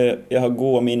 Jag har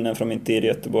goda minnen från min tid i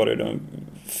Göteborg. Det var en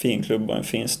fin klubb och en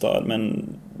fin stad, men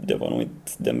det var nog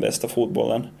inte den bästa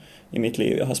fotbollen i mitt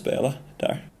liv jag har spelat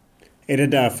där. Är det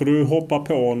därför du hoppar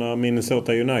på när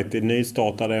Minnesota United,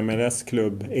 nystartade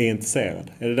MLS-klubb, är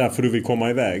intresserad? Är det därför du vill komma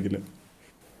iväg? Eller?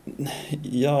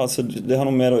 Ja, alltså det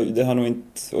har nog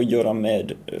inte att göra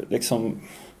med liksom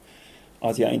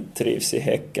att jag inte trivs i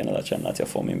Häcken eller känner att jag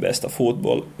får min bästa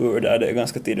fotboll ur där. Det är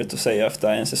ganska tidigt att säga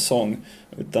efter en säsong,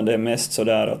 utan det är mest så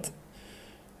där att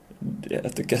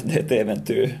jag tycker att det är ett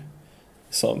äventyr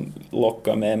som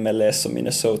lockar med MLS och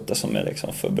Minnesota som är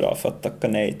liksom för bra för att tacka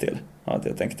nej till. Att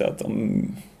jag tänkte att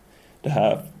om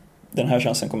den här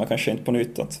chansen kommer kanske inte på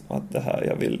nytt, att det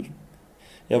här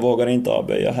jag vågar inte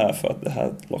avböja här för att det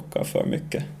här lockar för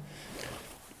mycket.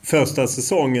 Första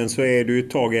säsongen så är du ett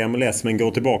tag i MLS men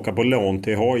går tillbaka på lån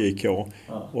till HJK. Ja.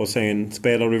 Och sen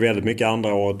spelar du väldigt mycket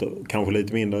andra året, kanske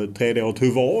lite mindre tredje året.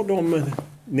 Hur var de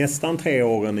nästan 3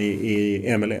 åren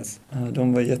i MLS?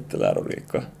 De var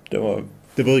jättelärorika.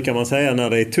 Det brukar man säga när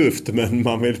det är tufft, men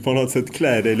man vill på något sätt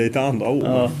klä det i lite andra ord.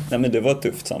 Ja, nej, men det var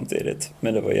tufft samtidigt.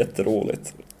 Men det var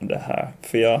jätteroligt det här.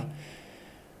 För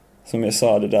som jag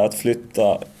sa, det där att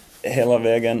flytta hela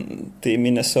vägen till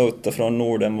Minnesota från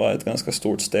Norden var ett ganska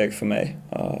stort steg för mig.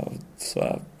 Så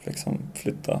jag liksom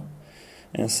flytta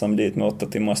ensam dit med 8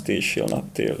 timmars tidsskillnad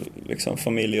till liksom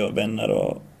familj och vänner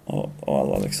och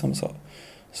alla liksom så.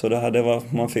 Så det här, det var,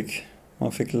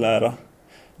 man fick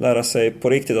lära sig på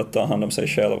riktigt att ta hand om sig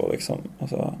själv och liksom,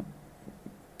 alltså,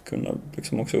 kunna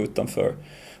liksom också utanför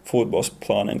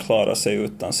fotbollsplanen klara sig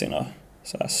utan sina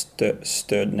så här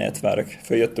stödnätverk.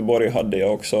 För Göteborg hade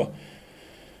jag också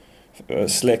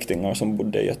släktingar som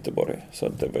bodde i Göteborg, så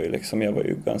det var ju liksom, jag var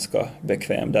ju ganska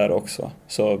bekväm där också.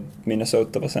 Så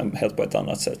Minnesota var sen helt på ett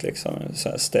annat sätt liksom, så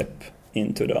här step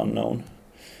into the unknown.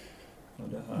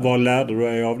 Vad lärde du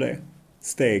dig av det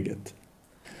steget?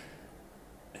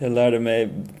 Jag lärde mig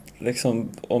liksom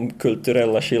om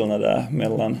kulturella skillnader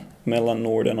mellan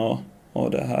Norden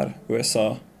och det här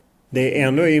USA. Det är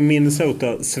ändå i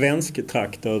Minnesota svensk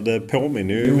trakter, det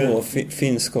påminner ju. Jo,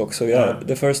 finsk också.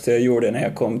 Det första jag gjorde när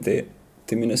jag kom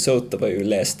till Minnesota var ju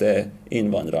läste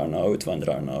Invandrarna och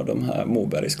Utvandrarna och de här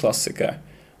Mobergs klassiker.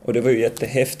 Och det var ju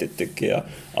jättehäftigt tycker jag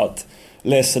att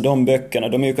läsa de böckerna.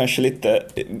 De är ju kanske lite,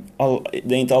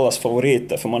 det är inte allas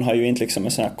favoriter för man har ju inte liksom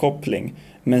en sån här koppling.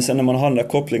 Men sen när man har den där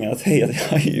kopplingen att hej, jag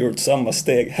har ju gjort samma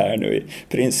steg här nu i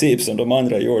princip som de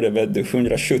andra gjorde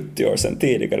 170 år sedan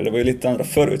tidigare. Det var ju lite andra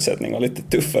förutsättningar och lite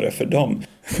tuffare för dem.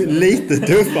 Lite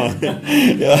tuffare?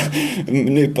 Ja,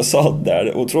 nypa salt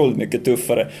där, otroligt mycket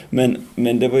tuffare.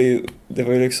 Men det var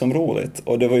ju liksom roligt.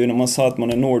 Och det var ju när man sa att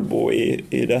man är nordbo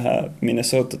i det här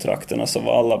Minnesota-trakterna så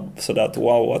var alla sådär att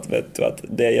wow, att vet du att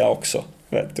det är jag också.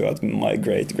 Vet du att my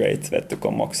great vet du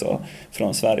kom också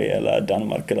från Sverige eller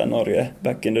Danmark eller Norge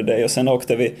back in the day. Och sen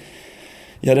åkte vi,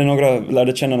 jag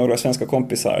lärde känna några svenska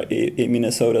kompisar i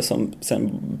Minnesota som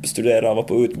sen studerade och var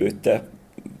på utbyte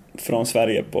från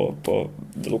Sverige på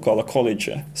det lokala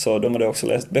college. Så de hade också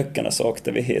läst böckerna, så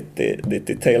åkte vi hit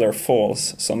till Taylor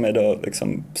Falls som är då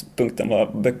liksom punkten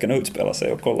var böckerna utspelar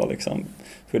sig och kolla liksom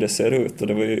hur det ser ut. Och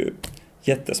det var ju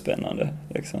jättespännande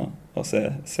liksom att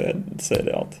se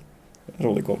det allt.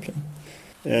 Rolig koppling.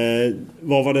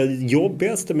 Vad var det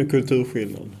jobbigaste med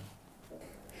kulturskillnaden?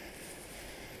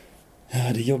 Ja,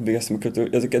 det jobbigaste med kultur...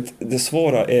 Jag tycker att det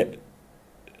svåra är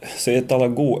så jag talar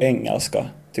god engelska,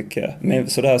 tycker jag. Men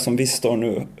sådär som vi står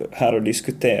nu här och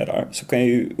diskuterar så kan jag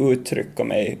ju uttrycka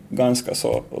mig ganska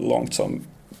så långt som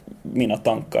mina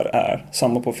tankar är.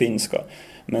 Samma på finska.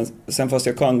 Men sen fast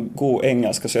jag kan god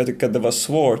engelska så jag tycker att det var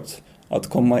svårt att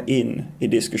komma in i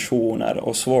diskussioner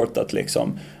och svårt att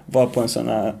liksom vara på en sån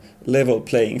här level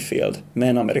playing field med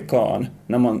en amerikan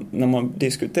när man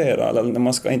diskuterar eller när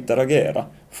man ska interagera.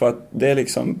 För att det är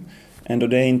liksom ändå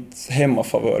det är inte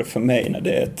hemmafavör för mig när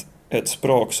det är ett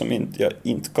språk som jag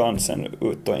inte kan sen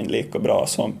ut och in lika bra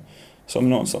som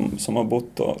någon som har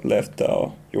bott och levt där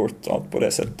och gjort allt på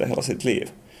det sättet hela sitt liv.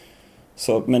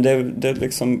 Så, men det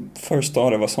liksom, första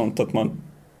året var sånt att man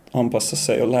anpassade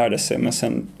sig och lärde sig, men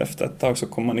sen efter ett tag så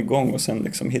kom man igång och sen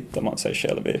liksom hittar man sig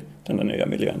själv i den där nya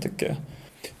miljön, tycker jag.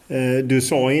 Du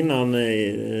sa innan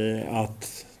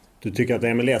att du tycker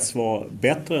att MLS var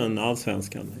bättre än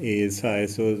allsvenskan. I Sverige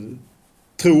så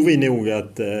tror vi nog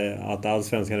att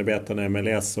allsvenskan är bättre än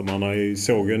MLS, och man har ju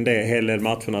såg en hel del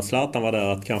matcherna Zlatan var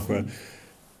där, att kanske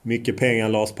mycket pengar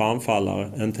lades på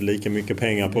anfallare, inte lika mycket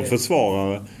pengar på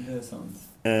försvarare. Det är sant.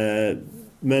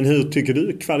 Men hur tycker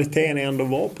du kvaliteten ändå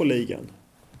var på ligan?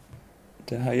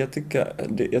 Det här, jag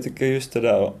tycker just det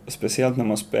där, speciellt när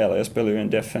man spelar. Jag spelar ju en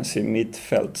defensiv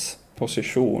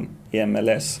mittfältsposition i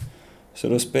MLS. Så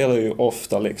då spelar jag ju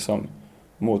ofta liksom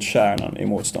mot kärnan i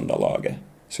motståndarlaget.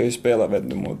 Så jag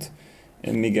spelar mot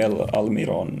Miguel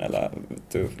Almiron eller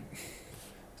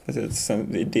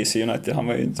i DC United,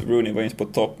 Rooney var ju inte på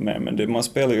topp med, men man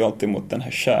spelar ju alltid mot den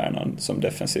här kärnan som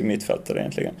defensiv mittfältare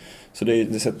egentligen. Så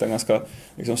det sätter ganska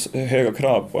liksom, höga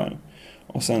krav på en.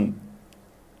 Och sen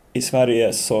i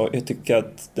Sverige så jag tycker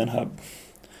att den här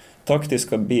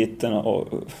taktiska biten och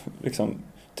liksom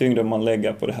tyngden man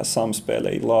lägger på det här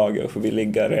samspelet i laget och hur vi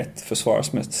ligger rätt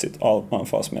försvarsmässigt,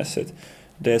 anfallsmässigt,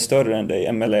 det är större än det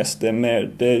i MLS. Det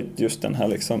är just den här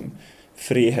liksom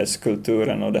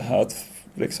frihetskulturen och det här att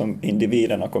liksom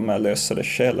individerna kommer att lösa det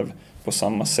själv på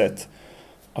samma sätt.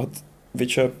 Att vi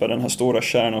köper den här stora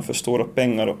kärnan för stora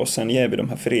pengar och sen ger vi de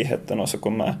här friheterna och så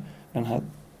kommer den här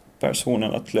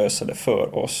personen att lösa det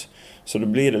för oss. Så då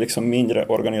blir det liksom mindre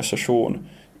organisation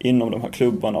inom de här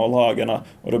klubbarna och lagarna,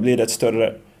 och då blir det ett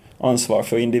större ansvar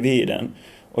för individen.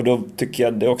 Och då tycker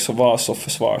jag att det också var så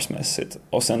försvarsmässigt.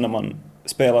 Och sen när man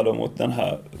spelar då mot den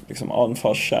här liksom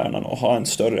anfallskärnan och har en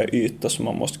större yta som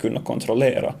man måste kunna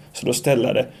kontrollera, så då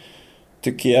ställer det,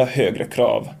 tycker jag, högre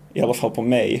krav, i alla fall på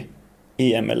mig,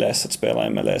 i MLS att spela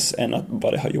MLS än att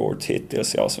vad det har gjort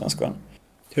hittills i allsvenskan.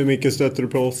 Hur mycket stöter du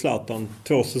på Zlatan?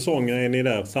 2 säsonger är ni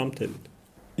där samtidigt?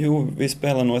 Jo, vi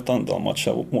spelar nog ett antal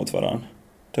matcher mot varandra.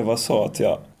 Det var så att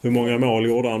Hur många mål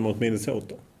gjorde han mot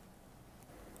Minnesota?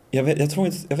 Jag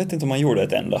vet inte om han gjorde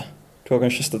ett enda. Det var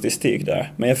kanske statistik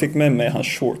där. Men jag fick med mig hans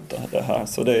skjorta det här,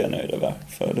 så det är jag nöjd över.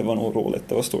 För det var nog roligt.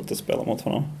 Det var stort att spela mot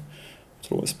honom. Jag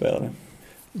tror vi spelade.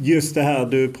 Just det här,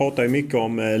 du pratar ju mycket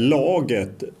om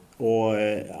laget. Och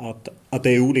att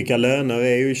det är olika löner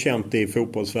är ju känt i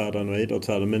fotbollsvärlden och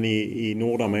idrottsvärlden. Men i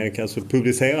Nordamerika så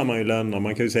publicerar man ju lönerna.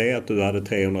 Man kan ju säga att du hade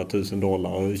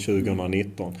 $300,000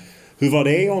 2019. Hur var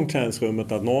det i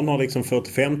omklädningsrummet att någon har liksom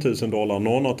 $45,000,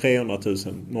 någon har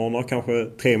 300,000, någon har kanske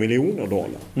 $3 miljoner?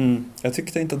 Jag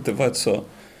tyckte inte att det var ett så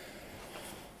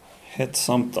hett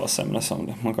samtalsämne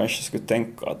som man kanske skulle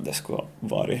tänka att det skulle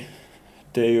vara.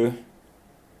 Det är ju,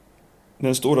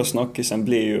 den stora snackisen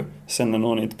blir ju sen när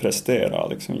någon inte presterar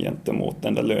liksom gentemot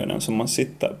den där lönen som man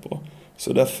sitter på.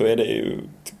 Så därför är det ju,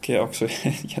 tycker jag, också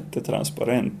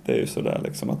jättetransparent. Det är ju sådär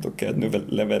liksom att okej, nu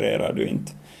levererar du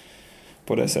inte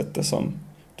på det sättet som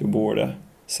du borde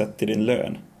sätta i din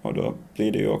lön. Och då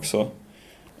blir det ju också,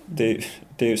 det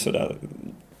är ju sådär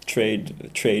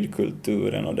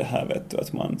trade-kulturen och det här, vet du,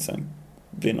 att man sen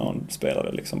blir någon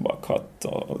spelare liksom bara cut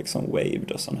och liksom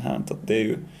waved och sånt här. Att det är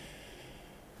ju,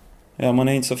 ja, man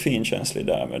är inte så finkänslig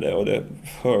där med det, och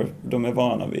de är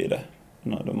vana vid det.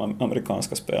 De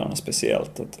amerikanska spelarna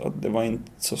speciellt, att det var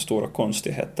inte så stora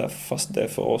konstigheter, fast det är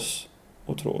för oss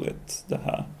otroligt det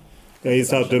här. Jag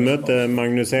gissar att du mötte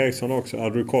Magnus Eriksson också.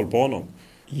 Hade du koll på honom?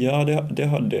 Ja, det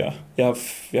hade jag.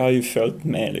 Jag har ju följt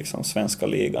med liksom svenska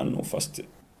ligan nog, fast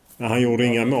han gjorde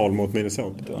inga mål mot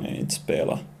Minnesota. Då har inte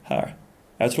spelat här.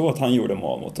 Jag tror att han gjorde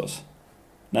mål mot oss.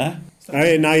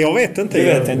 Nej, jag vet inte. Du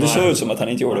vet inte, det såg ut som att han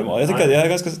inte gjorde mål. Jag är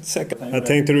ganska säker. Jag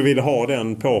tänkte du ville ha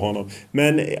den på honom.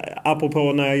 Men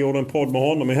apropå när jag gjorde en podd med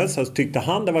honom i höstas, så tyckte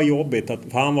han det var jobbigt,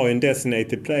 för han var ju en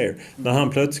designated player. När han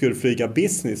plötsligt skulle flyga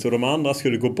business och de andra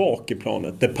skulle gå bak i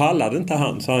planet. Det pallade inte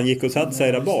han, så han gick och satte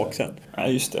sig där bak sen. Ja,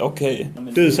 just det, okej.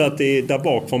 Du satt där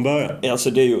bak från början.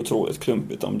 Alltså det är ju otroligt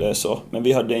klumpigt om det är så. Men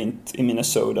vi hade inte i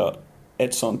Minnesota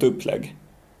ett sånt upplägg.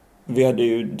 Vi hade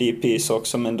ju DPs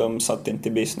också, men de satt inte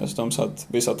i business.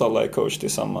 Vi satt alla i coach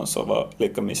tillsammans och var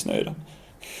lika missnöjda.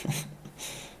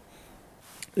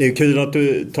 Det är kul att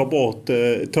du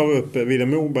tar upp Willem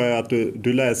Moberg, att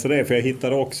du läser det. För jag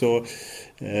hittade också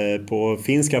på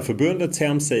Finska förbundets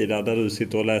hemsida där du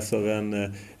sitter och läser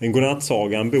en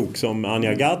godnattsaga, en bok som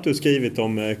Anja Gattu skrivit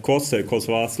om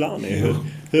Kosovo Asllani.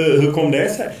 Hur kom det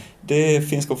sig? Det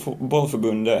Finska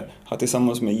bollförbundet har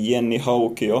tillsammans med Jenny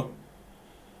Haukio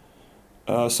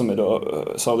som är då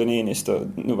Sauli Niinistö,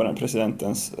 nuvarande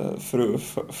presidentens fru,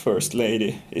 First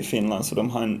Lady i Finland, så de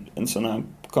har en sån här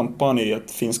kampanj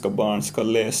att finska barn ska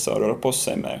läsa och röra på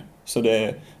sig mer. Så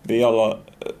vi alla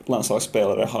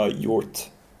landslagsspelare har gjort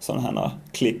sådana här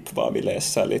klipp var vi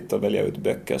läser lite och väljer ut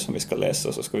böcker som vi ska läsa,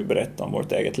 och så ska vi berätta om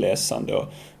vårt eget läsande och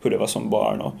hur det var som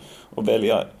barn och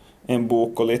välja en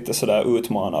bok och lite sådär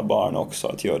utmana barn också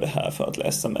att göra det här för att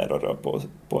läsa mer och röra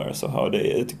på er. Så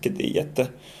jag tycker det är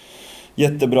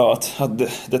jättebra att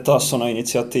det tas sådana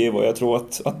initiativ, och jag tror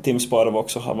att Tim Sparv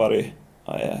också har varit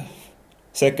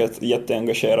säkert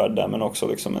jätteengagerad där, men också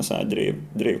liksom en sån här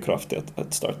drivkraft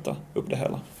att starta upp det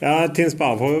hela. Ja, Tim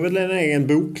Sparv har väl en egen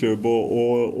bokklubb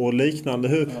och liknande.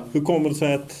 Hur kommer det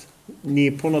sig att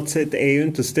ni på något sätt är ju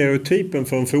inte stereotypen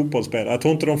för en fotbollsspelare? Jag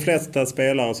tror inte de flesta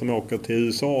spelare som åker till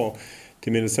USA,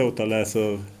 till Minnesota,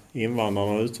 läser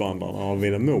Invandrarna och Utvandrarna av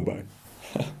Willem Moberg.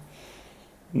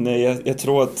 Nej, jag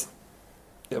tror att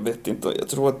jag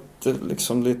tror att det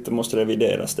liksom lite måste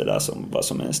revideras det där som vad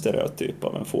som är en stereotyp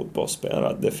av en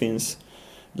fotbollsspelare. Det finns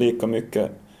lika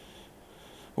mycket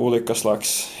olika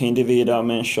slags individer och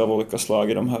människor av olika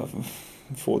slag i de här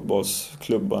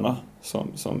fotbollsklubbarna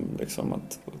som liksom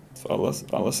att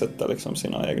alla sätter liksom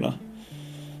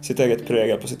sitt eget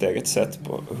prägel på sitt eget sätt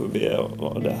på hur vi är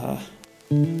och det här.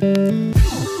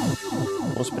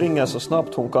 Hon springer så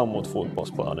snabbt hon kan mot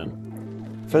fotbollsplanen.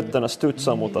 Fötterna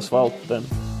studsar mot asfalten.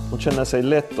 Hon känner sig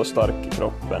lätt och stark i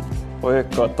kroppen och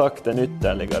ökar takten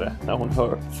ytterligare när hon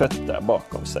hör fötter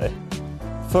bakom sig.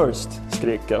 Först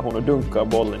skriker hon och dunkar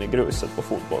bollen i gruset på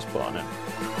fotbollsplanen.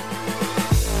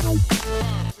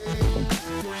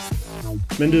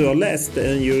 Men du har läst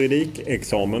en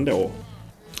juridikexamen då?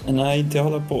 Nej, inte jag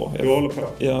håller på. Du håller på?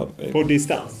 Ja, på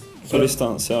distans? På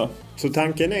distans, ja. Så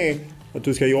tanken är att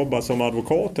du ska jobba som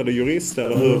advokat eller jurist,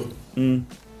 eller hur? Mm.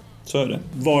 Så är det.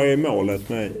 Vad är målet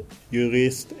med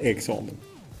juristexamen?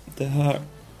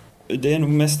 Det är nog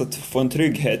mest att få en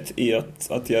trygghet i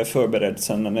att jag är förberedd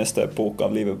sen när nästa epok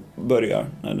av livet börjar,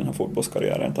 när den här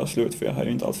fotbollskarriären tar slut, för jag har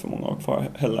ju inte alls för många år kvar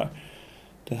heller.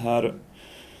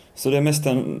 Så det är mest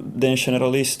en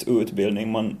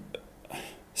generalistutbildning. Man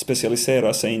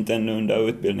specialiserar sig inte ännu under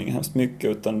utbildningen hemskt mycket,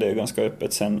 utan det är ganska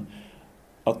öppet sen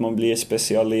att man blir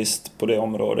specialist på det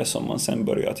område som man sen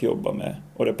börjar att jobba med.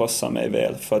 Och det passar mig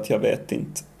väl, för att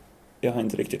jag har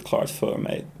inte riktigt klart för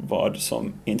mig vad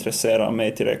som intresserar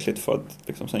mig tillräckligt för att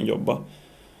liksom sen jobba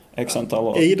x antal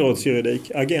år.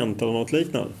 Idrottsjuridik, agent eller något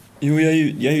liknande? Jo, jag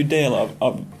är ju del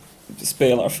av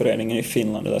spelarföreningen i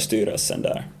Finland, eller styrelsen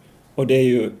där. Och det är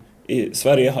ju, i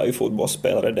Sverige har ju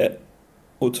fotbollsspelare det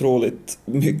otroligt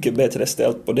mycket bättre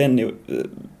ställt på den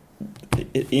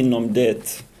inom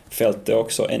det fältet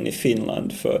också än i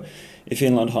Finland. För i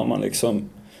Finland har man liksom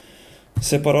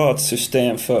separat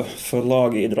system för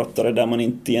lagidrottare där man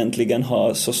inte egentligen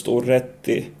har så stor rätt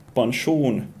till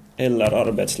pension eller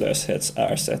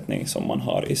arbetslöshetsersättning som man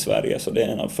har i Sverige. Så det är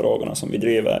en av frågorna som vi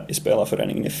driver i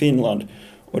spelarföreningen i Finland,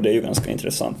 och det är ju ganska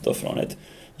intressant då från ett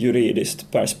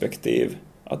juridiskt perspektiv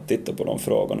att titta på de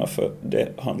frågorna, för det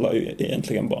handlar ju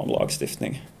egentligen bara om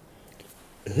lagstiftning.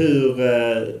 Hur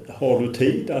har du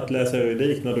tid att läsa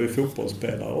juridik när du är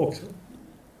fotbollsspelare också?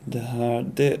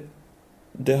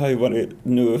 Det har ju varit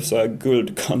nu så här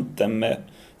guldkanten med,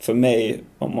 för mig,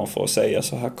 om man får säga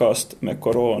så här kast med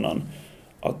coronan,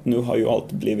 att nu har ju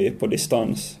allt blivit på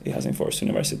distans i Helsingfors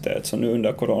universitet. Så nu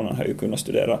under coronan har jag ju kunnat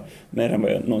studera mer än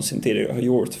vad jag någonsin tidigare har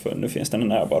gjort, för nu finns den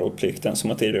närvaroplikten som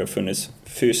har tidigare funnits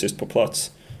fysiskt på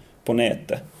plats på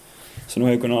nätet. Så nu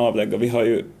har jag kunnat avlägga.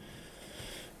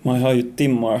 Man har ju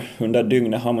timmar under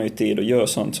dygnet, har man ju tid att göra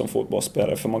sånt som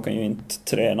fotbollsspelare, för man kan ju inte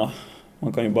träna.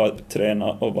 Man kan ju bara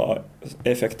träna och vara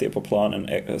effektiv på planen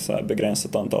så här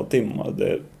begränsat antal timmar. Det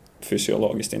är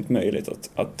fysiologiskt inte möjligt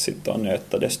att sitta och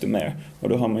nöta desto mer. Och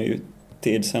då har man ju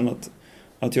tid sen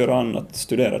att göra annat,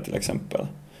 studera till exempel.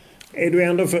 Är du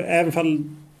ändå, även fall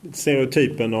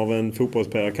stereotypen av en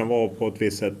fotbollsspelare kan vara på ett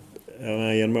visst sätt,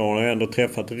 genom åren har jag ändå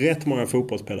träffat rätt många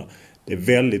fotbollsspelare. Det är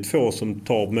väldigt få som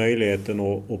tar möjligheten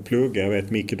att plugga. Jag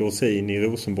vet Micke Dorsin i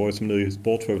Rosenborg som nu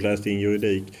sportfolk läste in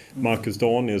juridik. Marcus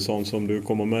Danielsson som du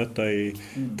kommer möta i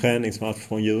träningsmatch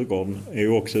från Djurgården är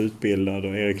ju också utbildad,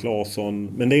 och Erik Larsson.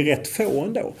 Men det är rätt få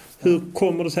ändå. Hur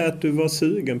kommer det sig att du var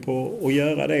sugen på att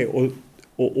göra det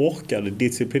och orkade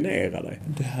disciplinera dig?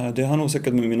 Det har nog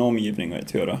säkert med min omgivning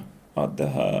att göra. Att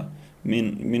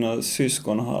mina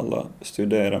syskon har alla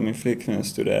studerat. Min flickvän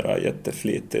studerar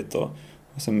jätteflitigt,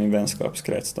 och sen min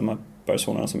vänskapskrets, de här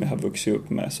personerna som jag har vuxit upp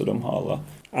med, så de har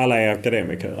alla är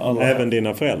akademiker, även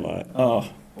dina föräldrar? Ja,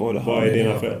 båda har. Vad är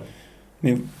dina föräldrar?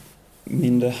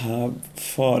 Min det här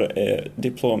far är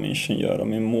diplomingenjör och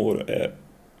min mor är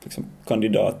liksom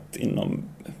kandidat inom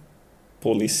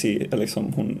polisi,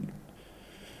 liksom hon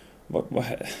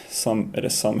är det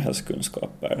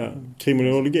samhällskunskaper? Ja.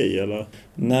 Kriminologi eller?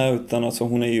 Nej, utan alltså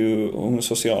hon är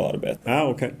socialarbetare. Ja,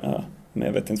 okej. Ja, men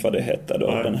jag vet inte vad det heter då.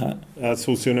 Nej. Den här. Ja,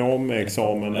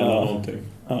 socionomexamen eller någonting.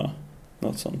 Ja,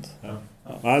 något sånt. Ja.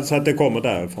 Ja, så att det kommer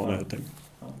därifrån helt enkelt.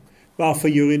 Varför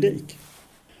juridik?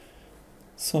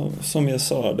 Som jag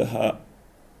sa,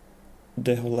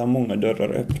 det håller många dörrar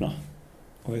öppna.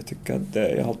 Och jag tycker att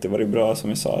det har alltid varit bra, som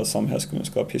jag sa,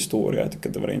 samhällskunskap, historia. Jag tycker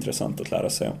att det var intressant att lära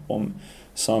sig om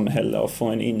samhälle och få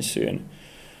en insyn,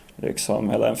 liksom,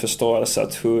 eller en förståelse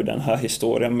att hur den här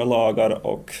historien med lagar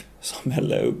och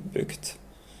samhälle är uppbyggt.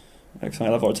 Liksom,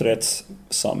 hela vårt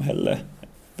rättssamhälle,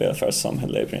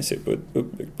 välfärdssamhälle är i princip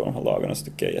uppbyggt på de här lagarna, så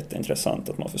tycker jag är jätteintressant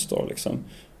att man förstår liksom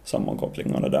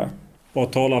sammankopplingarna där.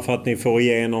 Vad talar för att ni får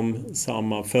igenom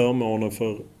samma förmåner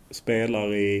för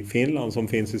spelare i Finland som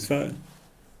finns i Sverige?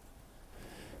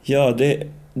 Ja,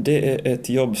 det är ett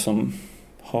jobb som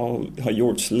har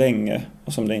gjorts länge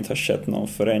och som det inte har skett någon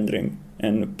förändring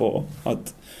än på.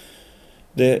 Att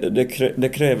det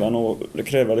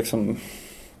kräver liksom,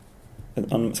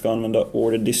 man ska använda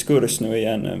ordet diskurs nu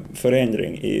igen, en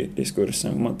förändring i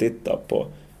diskursen om man tittar på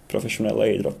professionella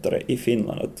idrottare i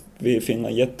Finland. Att vi i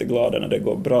Finland är jätteglada när det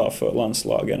går bra för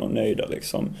landslagen och nöjda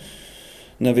liksom.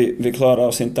 När vi klarar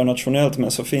oss internationellt,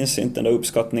 men så finns inte den där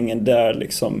uppskattningen där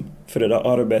liksom, för det där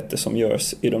arbetet som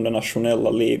görs i de där nationella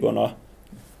ligorna.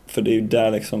 För det är ju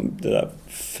där liksom det där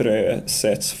frö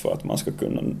sätts för att man ska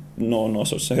kunna nå någon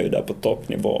sorts höjder på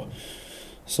toppnivå.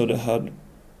 Så det här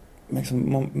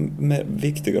liksom,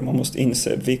 viktigare, man måste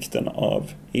inse vikten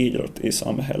av idrott i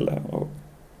samhället och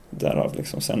därav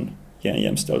liksom sen ge en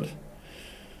jämställd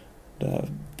det här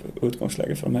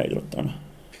utgångsläge för de här idrottarna.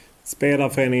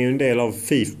 Spelarföreningen är ju en del av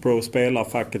FIFPro,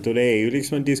 spelarfacket, och det är ju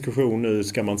liksom en diskussion nu,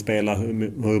 ska man spela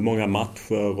hur många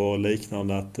matcher och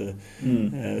liknande.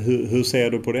 Hur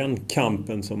ser du på den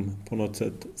kampen som på något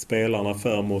sätt spelarna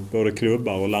för mot både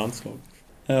klubbar och landslag?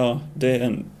 Ja, det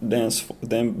är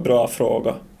en bra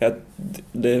fråga.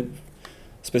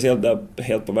 Speciellt där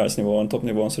helt på världsnivån,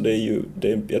 toppnivån, så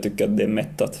jag tycker att det är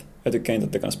mättat. Jag tycker inte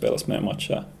att det kan spelas mer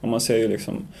matcher. Och man ser ju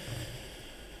liksom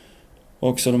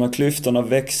också de här klyftorna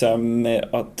växer med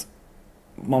att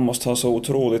man måste ha så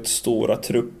otroligt stora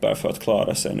trupper för att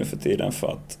klara sig nu för tiden, för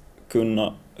att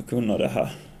kunna det här,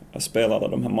 att spela alla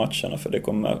de här matcherna, för det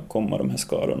kommer komma de här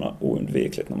skadorna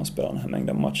oundvikligt när man spelar den här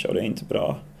mängden matcher, och det är inte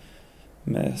bra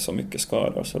med så mycket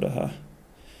skador. Så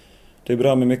det är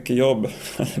bra med mycket jobb,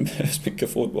 det behövs mycket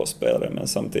fotbollsspelare, men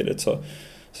samtidigt så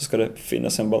ska det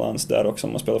finnas en balans där också.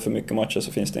 Om man spelar för mycket matcher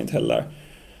så finns det inte heller,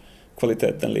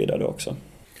 kvaliteten lider det också.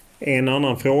 En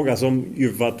annan fråga som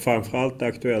ju varit framförallt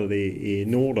aktuell i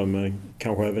Norden, men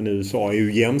kanske även i USA, är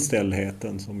ju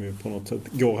jämställdheten, som ju på något sätt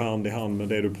går hand i hand med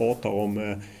det du pratar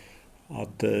om,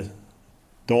 att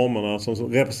damerna som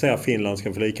representerar Finland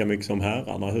ska få lika mycket som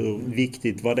herrarna. Hur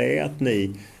viktigt var det att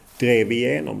ni drev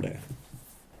igenom det?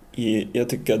 Jag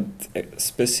tycker att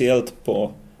speciellt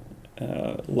på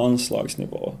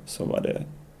landslagsnivå så var det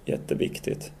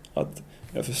jätteviktigt. Att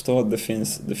jag förstår att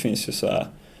det finns ju så här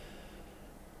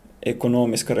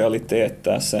ekonomiska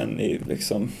realiteter sen i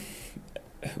liksom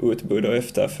utbud och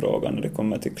efterfrågan när det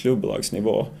kommer till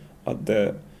klubblagsnivå, att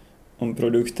om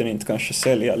produkten inte kanske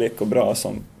säljer lika bra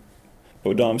som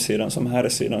på damsidan som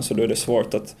herrsidan, så då är det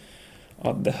svårt att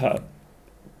det här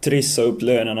trissa upp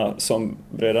lönerna som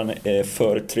redan är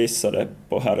för trissade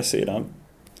på herrsidan,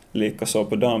 lika så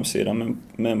på damsidan,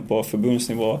 men på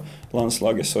förbundsnivå,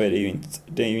 landslaget, så är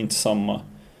det är ju inte samma.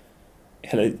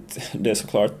 Eller det är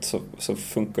såklart så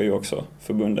funkar ju också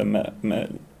förbunden med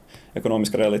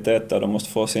ekonomiska realiteter. De måste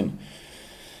få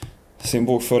sin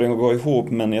bokföring att gå ihop,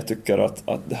 men jag tycker att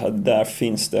där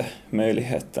finns det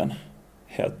möjligheten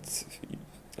helt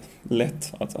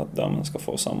lätt att damerna ska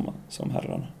få samma som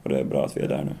herrarna, och det är bra att vi är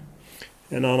där nu.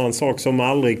 En annan sak som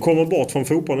aldrig kommer bort från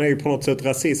fotbollen är ju på något sätt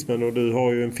rasismen, och du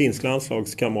har ju en finsk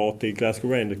landslagskamrat i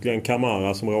Glasgow Rangers, Glenn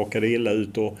Kamara, som råkade illa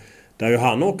ut, och där ju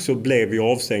han också blev ju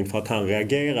avstängd för att han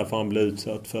reagerade, för han blev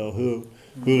utsatt för.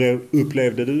 Hur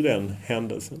upplevde du den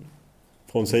händelsen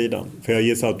från sidan? För jag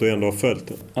gissar att du ändå har följt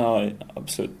den. Ja,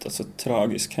 absolut. Alltså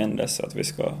tragisk händelse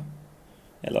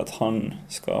att han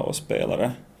ska, och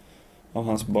spelare av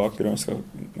hans bakgrund ska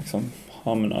liksom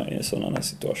hamna i sådana här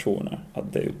situationer.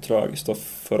 Att det är ju tragiskt och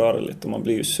förargligt, och man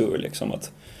blir ju sur liksom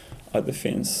att det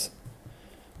finns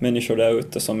människor där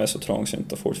ute som är så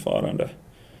trångsynta fortfarande.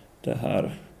 Det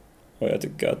här. Och jag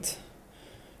tycker att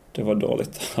det var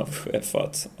dåligt av UEFA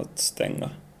att stänga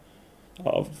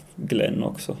av Glenn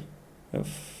också. Det är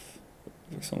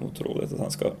liksom otroligt att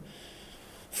han ska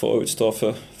få utstå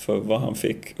för vad han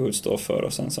fick utstå för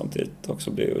och sen samtidigt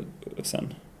också bli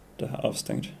sen det här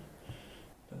avstängd.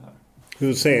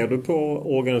 Hur ser du på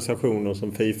organisationer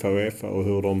som FIFA och UEFA och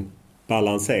hur de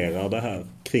balanserar det här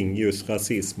kring just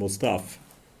rasism och straff?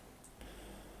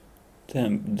 Det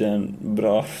är en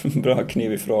bra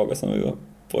knivig fråga som vi var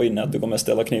på innan, att du kommer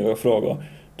ställa kniviga frågor.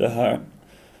 Det här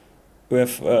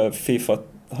FIFA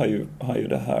har ju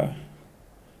det här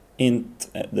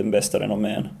inte den bästa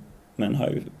renommen, men har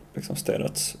ju liksom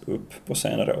städats upp på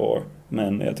senare år.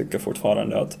 Men jag tycker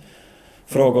fortfarande att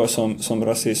frågor som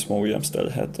rasism och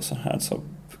ojämställdhet och så här, så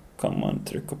kan man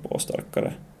trycka på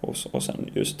starkare. Och sen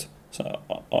just så här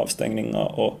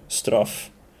avstängningar och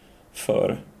straff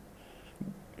för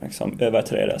liksom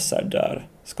överträdelser där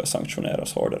ska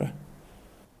sanktioneras hårdare.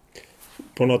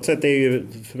 På något sätt är ju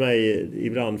för mig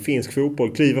ibland finsk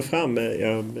fotboll kliver fram.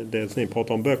 Dels ni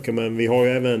pratar om böcker, men vi har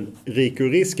ju även Rico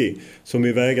Risky som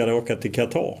ju vägrade åka till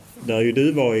Qatar. Där ju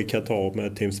du var i Qatar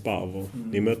med Tim Sparv och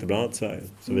ni mötte bland annat Sverige.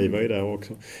 Så vi var ju där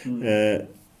också.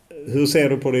 Hur ser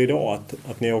du på det idag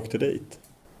att ni åkte dit?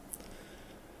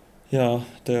 Ja,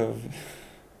 det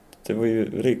var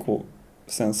ju Rico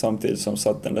sen samtidigt som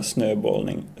satt den där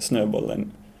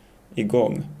snöbollen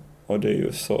igång. Och det är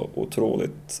ju så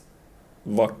otroligt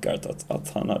vackert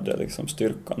att han hade liksom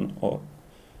styrkan och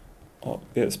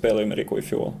vi spelade ju med Rico i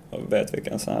fjol och vet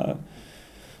vilken så här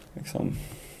liksom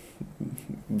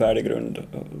värdegrund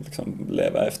liksom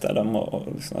leva efter dem och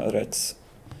liksom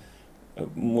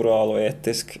rättsmoral och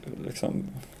etisk liksom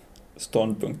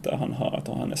ståndpunkter han har, att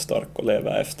han är stark och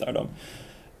leva efter dem.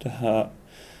 Det här,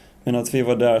 men att vi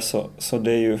var där så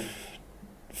det är ju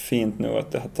fint nu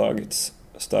att det har tagits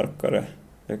starkare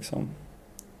liksom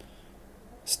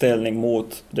ställning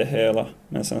mot det hela,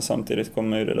 men sen samtidigt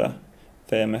kommer ju det där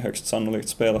VM högst sannolikt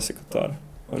spelas i Qatar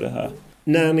och det här.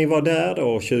 När ni var där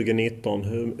då 2019,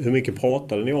 hur mycket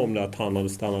pratade ni om det att han hade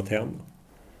stannat hemma?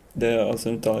 Det är alltså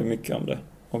inte alls mycket om det,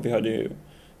 och vi hade ju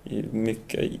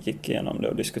mycket gick igenom det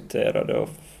och diskuterade och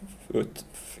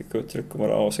fick uttrycka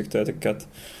våra åsikter. Jag tycker att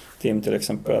Tim till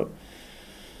exempel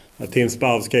Tim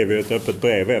Sparv skrev ju ett öppet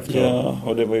brev efter. Ja,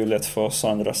 och det var ju lätt för oss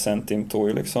andra sen. Tim tog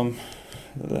ju liksom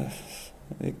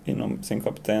inom sin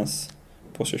kaptens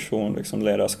position liksom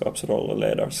ledarskapsroll och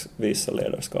visa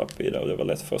ledarskap i det, och det var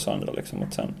lätt för oss andra liksom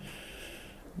att sen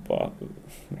bara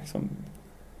liksom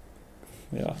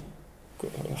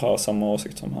ha samma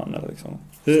åsikt som han eller liksom.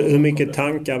 Hur mycket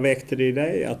tankar väckte det i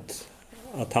dig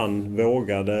att han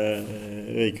vågade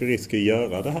Rico Risky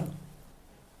göra det här?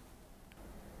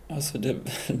 Alltså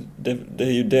det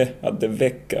är ju det att det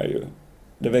väcker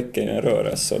ju en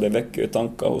rörelse och det väcker ju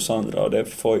tankar hos andra, och det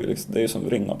är ju som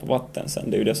ringar på vatten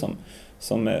sen. Det är ju det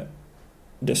som är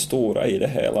det stora i det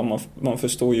hela. Man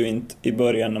förstod ju inte i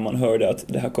början när man hörde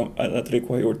att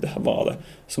Rico har gjort det här valet,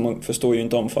 så man förstod ju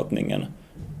inte omfattningen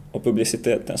och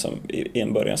publiciteten som i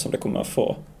en början som det kommer att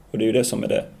få. Och det är ju det som är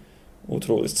det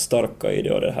otroligt starka i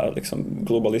det, och det här liksom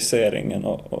globaliseringen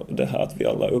och det här att vi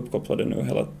alla är uppkopplade nu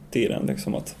hela tiden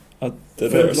liksom att det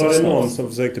rör sig. Var det någon som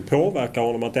försökte påverka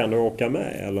honom att ändå åka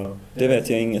med eller? Det vet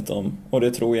jag inget om, och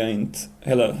det tror jag inte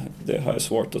heller. Det har jag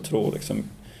svårt att tro liksom,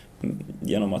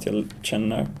 genom att jag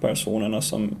känner personerna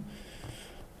som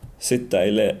sitter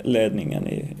i ledningen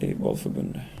i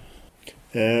bollförbundet.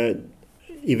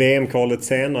 I VM-kvalet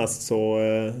senast så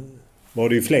var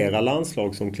det ju flera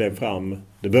landslag som klev fram.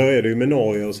 Det började ju med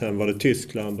Norge och sen var det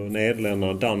Tyskland och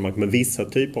Nederländerna och Danmark med vissa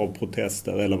typer av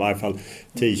protester, eller i varje fall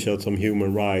t-shirts som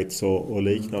human rights och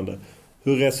liknande.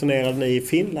 Hur resonerade ni i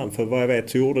Finland? För vad jag vet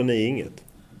så gjorde ni inget.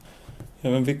 Ja,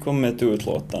 men vi kom med ett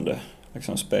utlåtande,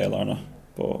 liksom spelarna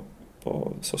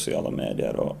på sociala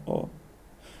medier och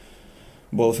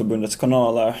bollförbundets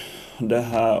kanaler.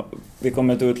 Vi kom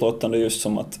med ett utlåtande just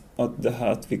som att det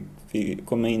här att vi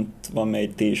kommer inte vara med i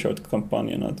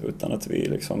t-shirt-kampanjen, utan att vi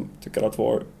liksom tycker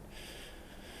att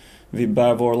vi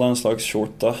bär vår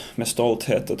landslagsskjorta med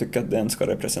stolthet och tycker att den ska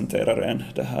representera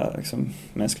det här liksom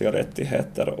mänskliga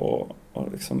rättigheter och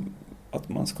liksom att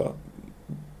man ska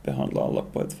behandla alla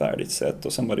på ett värdigt sätt.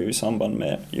 Och sen var det ju i samband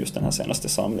med just den här senaste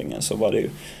samlingen, så var det ju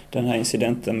den här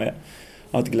incidenten med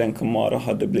att Glenn Kamara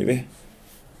hade blivit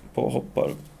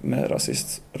påhoppad med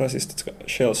rasistiska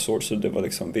skällsord, så det var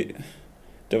liksom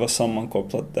det var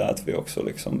sammankopplat där att vi också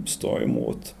liksom står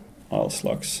emot all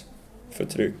slags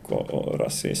förtryck och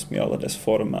rasism i alla dess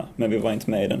former. Men vi var inte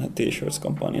med i den här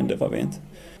t-shirts-kampanjen, det var vi inte.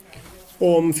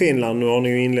 Om Finland, nu har ni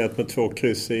ju inlett med 2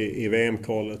 kryss i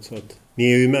VM-kvalet, så att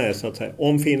ni är ju med så att säga.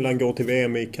 Om Finland går till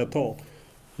VM i Qatar,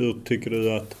 hur tycker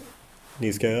du att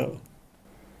ni ska göra?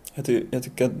 Jag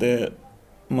tycker att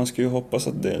man ska ju hoppas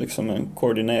att det är liksom en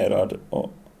koordinerad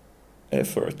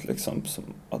effort liksom, som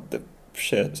att det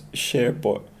sker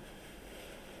på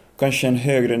kanske en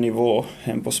högre nivå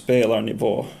än på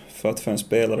spelarnivå. För att för en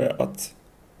spelare att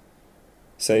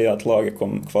säga att laget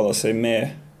kommer kvala sig med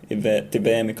till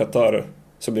VM i Qatar,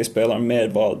 så blir spelaren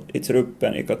medvald i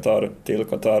truppen i Qatar till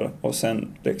Qatar, och sen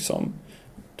liksom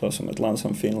då som ett land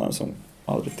som Finland som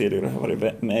aldrig tidigare har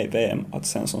varit med i VM, att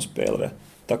sen som spelare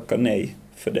tacka nej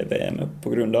för det VM på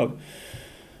grund av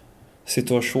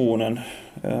situationen,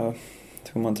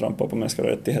 hur man trampar på mänskliga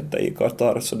rättigheter i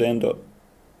Qatar. Så det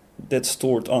är ett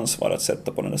stort ansvar att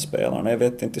sätta på den där spelaren. Jag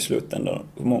vet inte i slutändan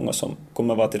hur många som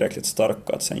kommer vara tillräckligt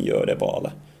starka att sen göra det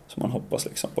valet. Så man hoppas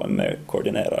liksom på en mer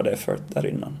koordinerad effort där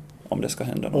innan, om det ska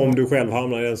hända något. Om du själv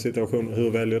hamnar i den situationen,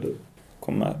 hur väljer du?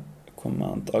 Kommer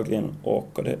antagligen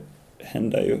åka. Det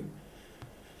händer ju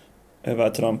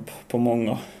övertramp på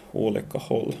många olika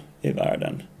håll i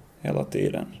världen hela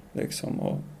tiden. Liksom,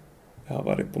 och jag har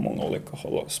varit på många olika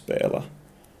håll och spelat,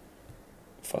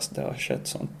 fast det har skett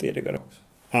sånt tidigare också.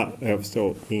 Ja, jag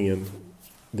förstår.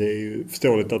 Det är ju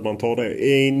förståeligt att man tar det.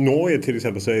 I Norge till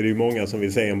exempel så är det ju många som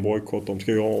vill se en bojkott. De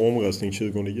ska ju ha omröstning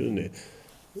 20 juni.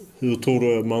 Hur tror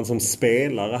du man som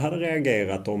spelare hade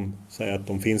reagerat om, säg att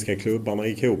de finska klubbarna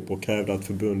gick ihop och krävde att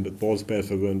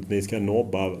bollspelsförbundet, ni ska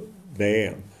nobba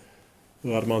VM?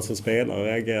 Hur hade man som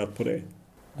spelare reagerat på det?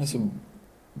 Alltså,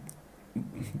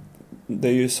 det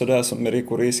är ju sådär som med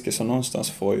Rico Riski, så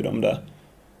någonstans får ju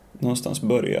någonstans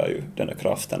börjar ju den där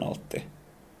kraften alltid.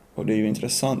 Och det är ju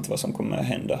intressant vad som kommer att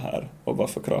hända här och vad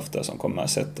för krafter som kommer att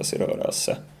sättas i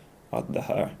rörelse. Att det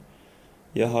här,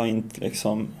 jag har inte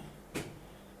liksom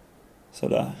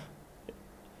sådär,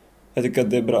 jag tycker att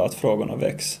det är bra att frågorna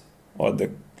väcks och att det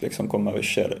liksom kommer att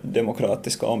ske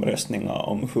demokratiska omröstningar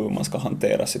om hur man ska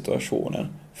hantera situationen.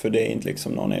 För det är inte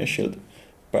liksom någon enskild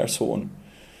person,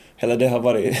 eller det har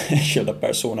varit enskilda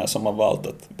personer som har valt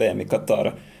att VM i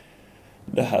Qatar,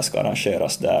 det här ska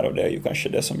arrangeras där, och det är ju kanske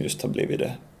det som just har blivit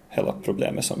det hela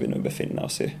problemet som vi nu befinner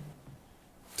oss i.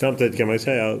 Samtidigt kan man ju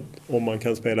säga att om man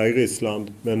kan spela i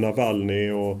Ryssland med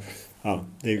Navalny och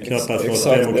det är ju knappast något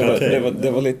demokrati.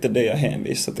 Det var lite det jag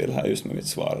hänvisade till här just med mitt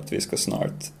svar, att vi ska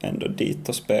snart ändå dit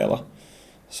och spela.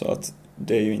 Så att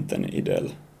det är ju inte en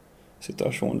ideell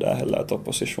situation där heller, att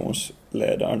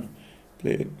oppositionsledaren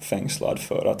blir fängslad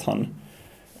för att han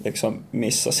liksom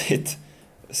missar sitt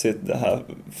det här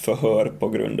förhör på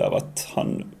grund av att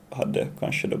han hade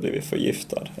kanske då blivit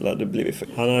förgiftad. Han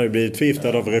hade blivit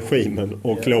förgiftad av regimen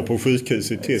och låg på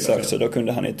sjukhus i Tyskland. Exakt, så då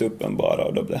kunde han inte uppenbara,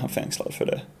 och då blev han fängslad för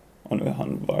det. Och nu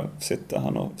sitter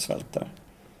han och svälter.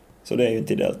 Så det är ju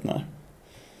inte ideellt.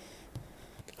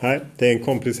 Nej, det är en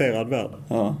komplicerad värld.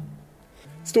 Ja.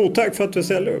 Stort tack för att du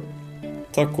ställde upp.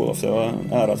 Tack Olof, det var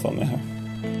en ära att vara med här.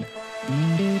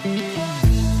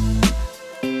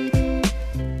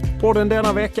 Podden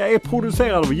denna vecka är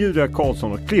producerad av Julia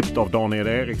Karlsson och klippt av Daniel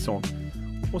Eriksson.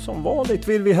 Och som vanligt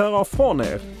vill vi höra från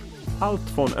er. Allt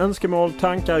från önskemål,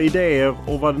 tankar, idéer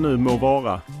och vad det nu må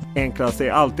vara. Enklast är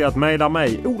alltid att mejla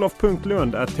mig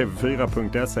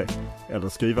olof.lund@tv4.se eller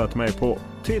skriva till mig på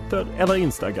Twitter eller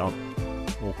Instagram.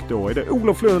 Och då är det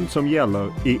Olof Lund som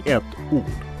gäller i ett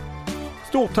ord.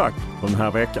 Stort tack för den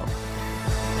här veckan.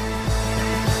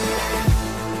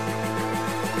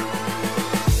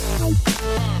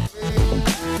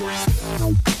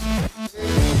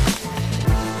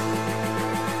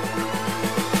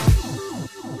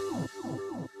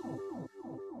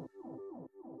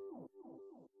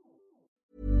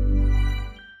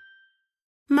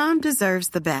 Mom deserves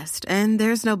the best, and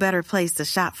there's no better place to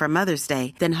shop for Mother's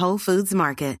Day than Whole Foods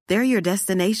Market. They're your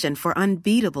destination for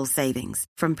unbeatable savings,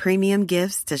 from premium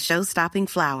gifts to show-stopping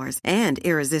flowers and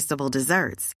irresistible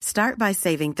desserts. Start by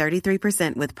saving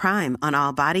 33% with Prime on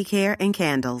all body care and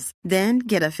candles. Then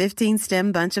get a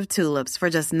 15-stem bunch of tulips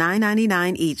for just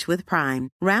 $9.99 each with Prime.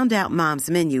 Round out Mom's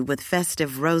menu with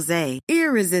festive rosé,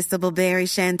 irresistible berry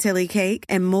chantilly cake,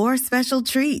 and more special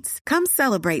treats. Come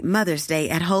celebrate Mother's Day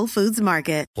at Whole Foods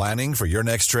Market. Planning for your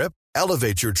next trip?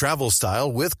 Elevate your travel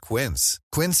style with Quince.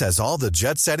 Quince has all the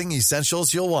jet-setting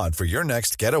essentials you'll want for your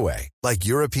next getaway, like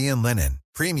European linen,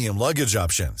 premium luggage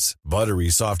options, buttery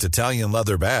soft Italian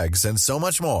leather bags, and so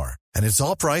much more. And it's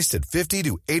all priced at 50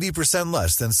 to 80%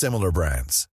 less than similar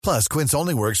brands. Plus, Quince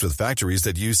only works with factories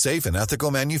that use safe and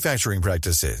ethical manufacturing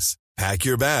practices. Pack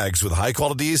your bags with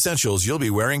high-quality essentials you'll be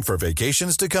wearing for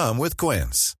vacations to come with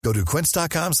Quince. Go to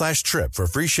quince.com/trip for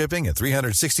free shipping and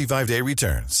 365-day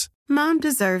returns. Mom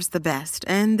deserves the best,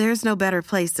 and there's no better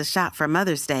place to shop for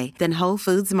Mother's Day than Whole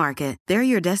Foods Market. They're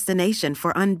your destination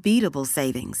for unbeatable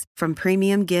savings, from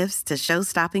premium gifts to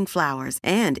show-stopping flowers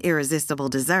and irresistible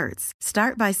desserts.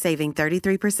 Start by saving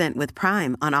 33% with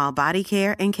Prime on all body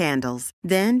care and candles.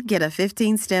 Then get a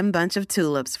 15-stem bunch of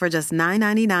tulips for just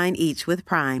 $9.99 each with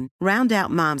Prime. Round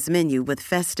out Mom's menu with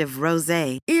festive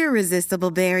rosé,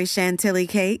 irresistible berry chantilly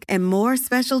cake, and more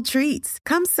special treats.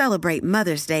 Come celebrate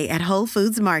Mother's Day at Whole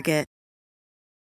Foods Market.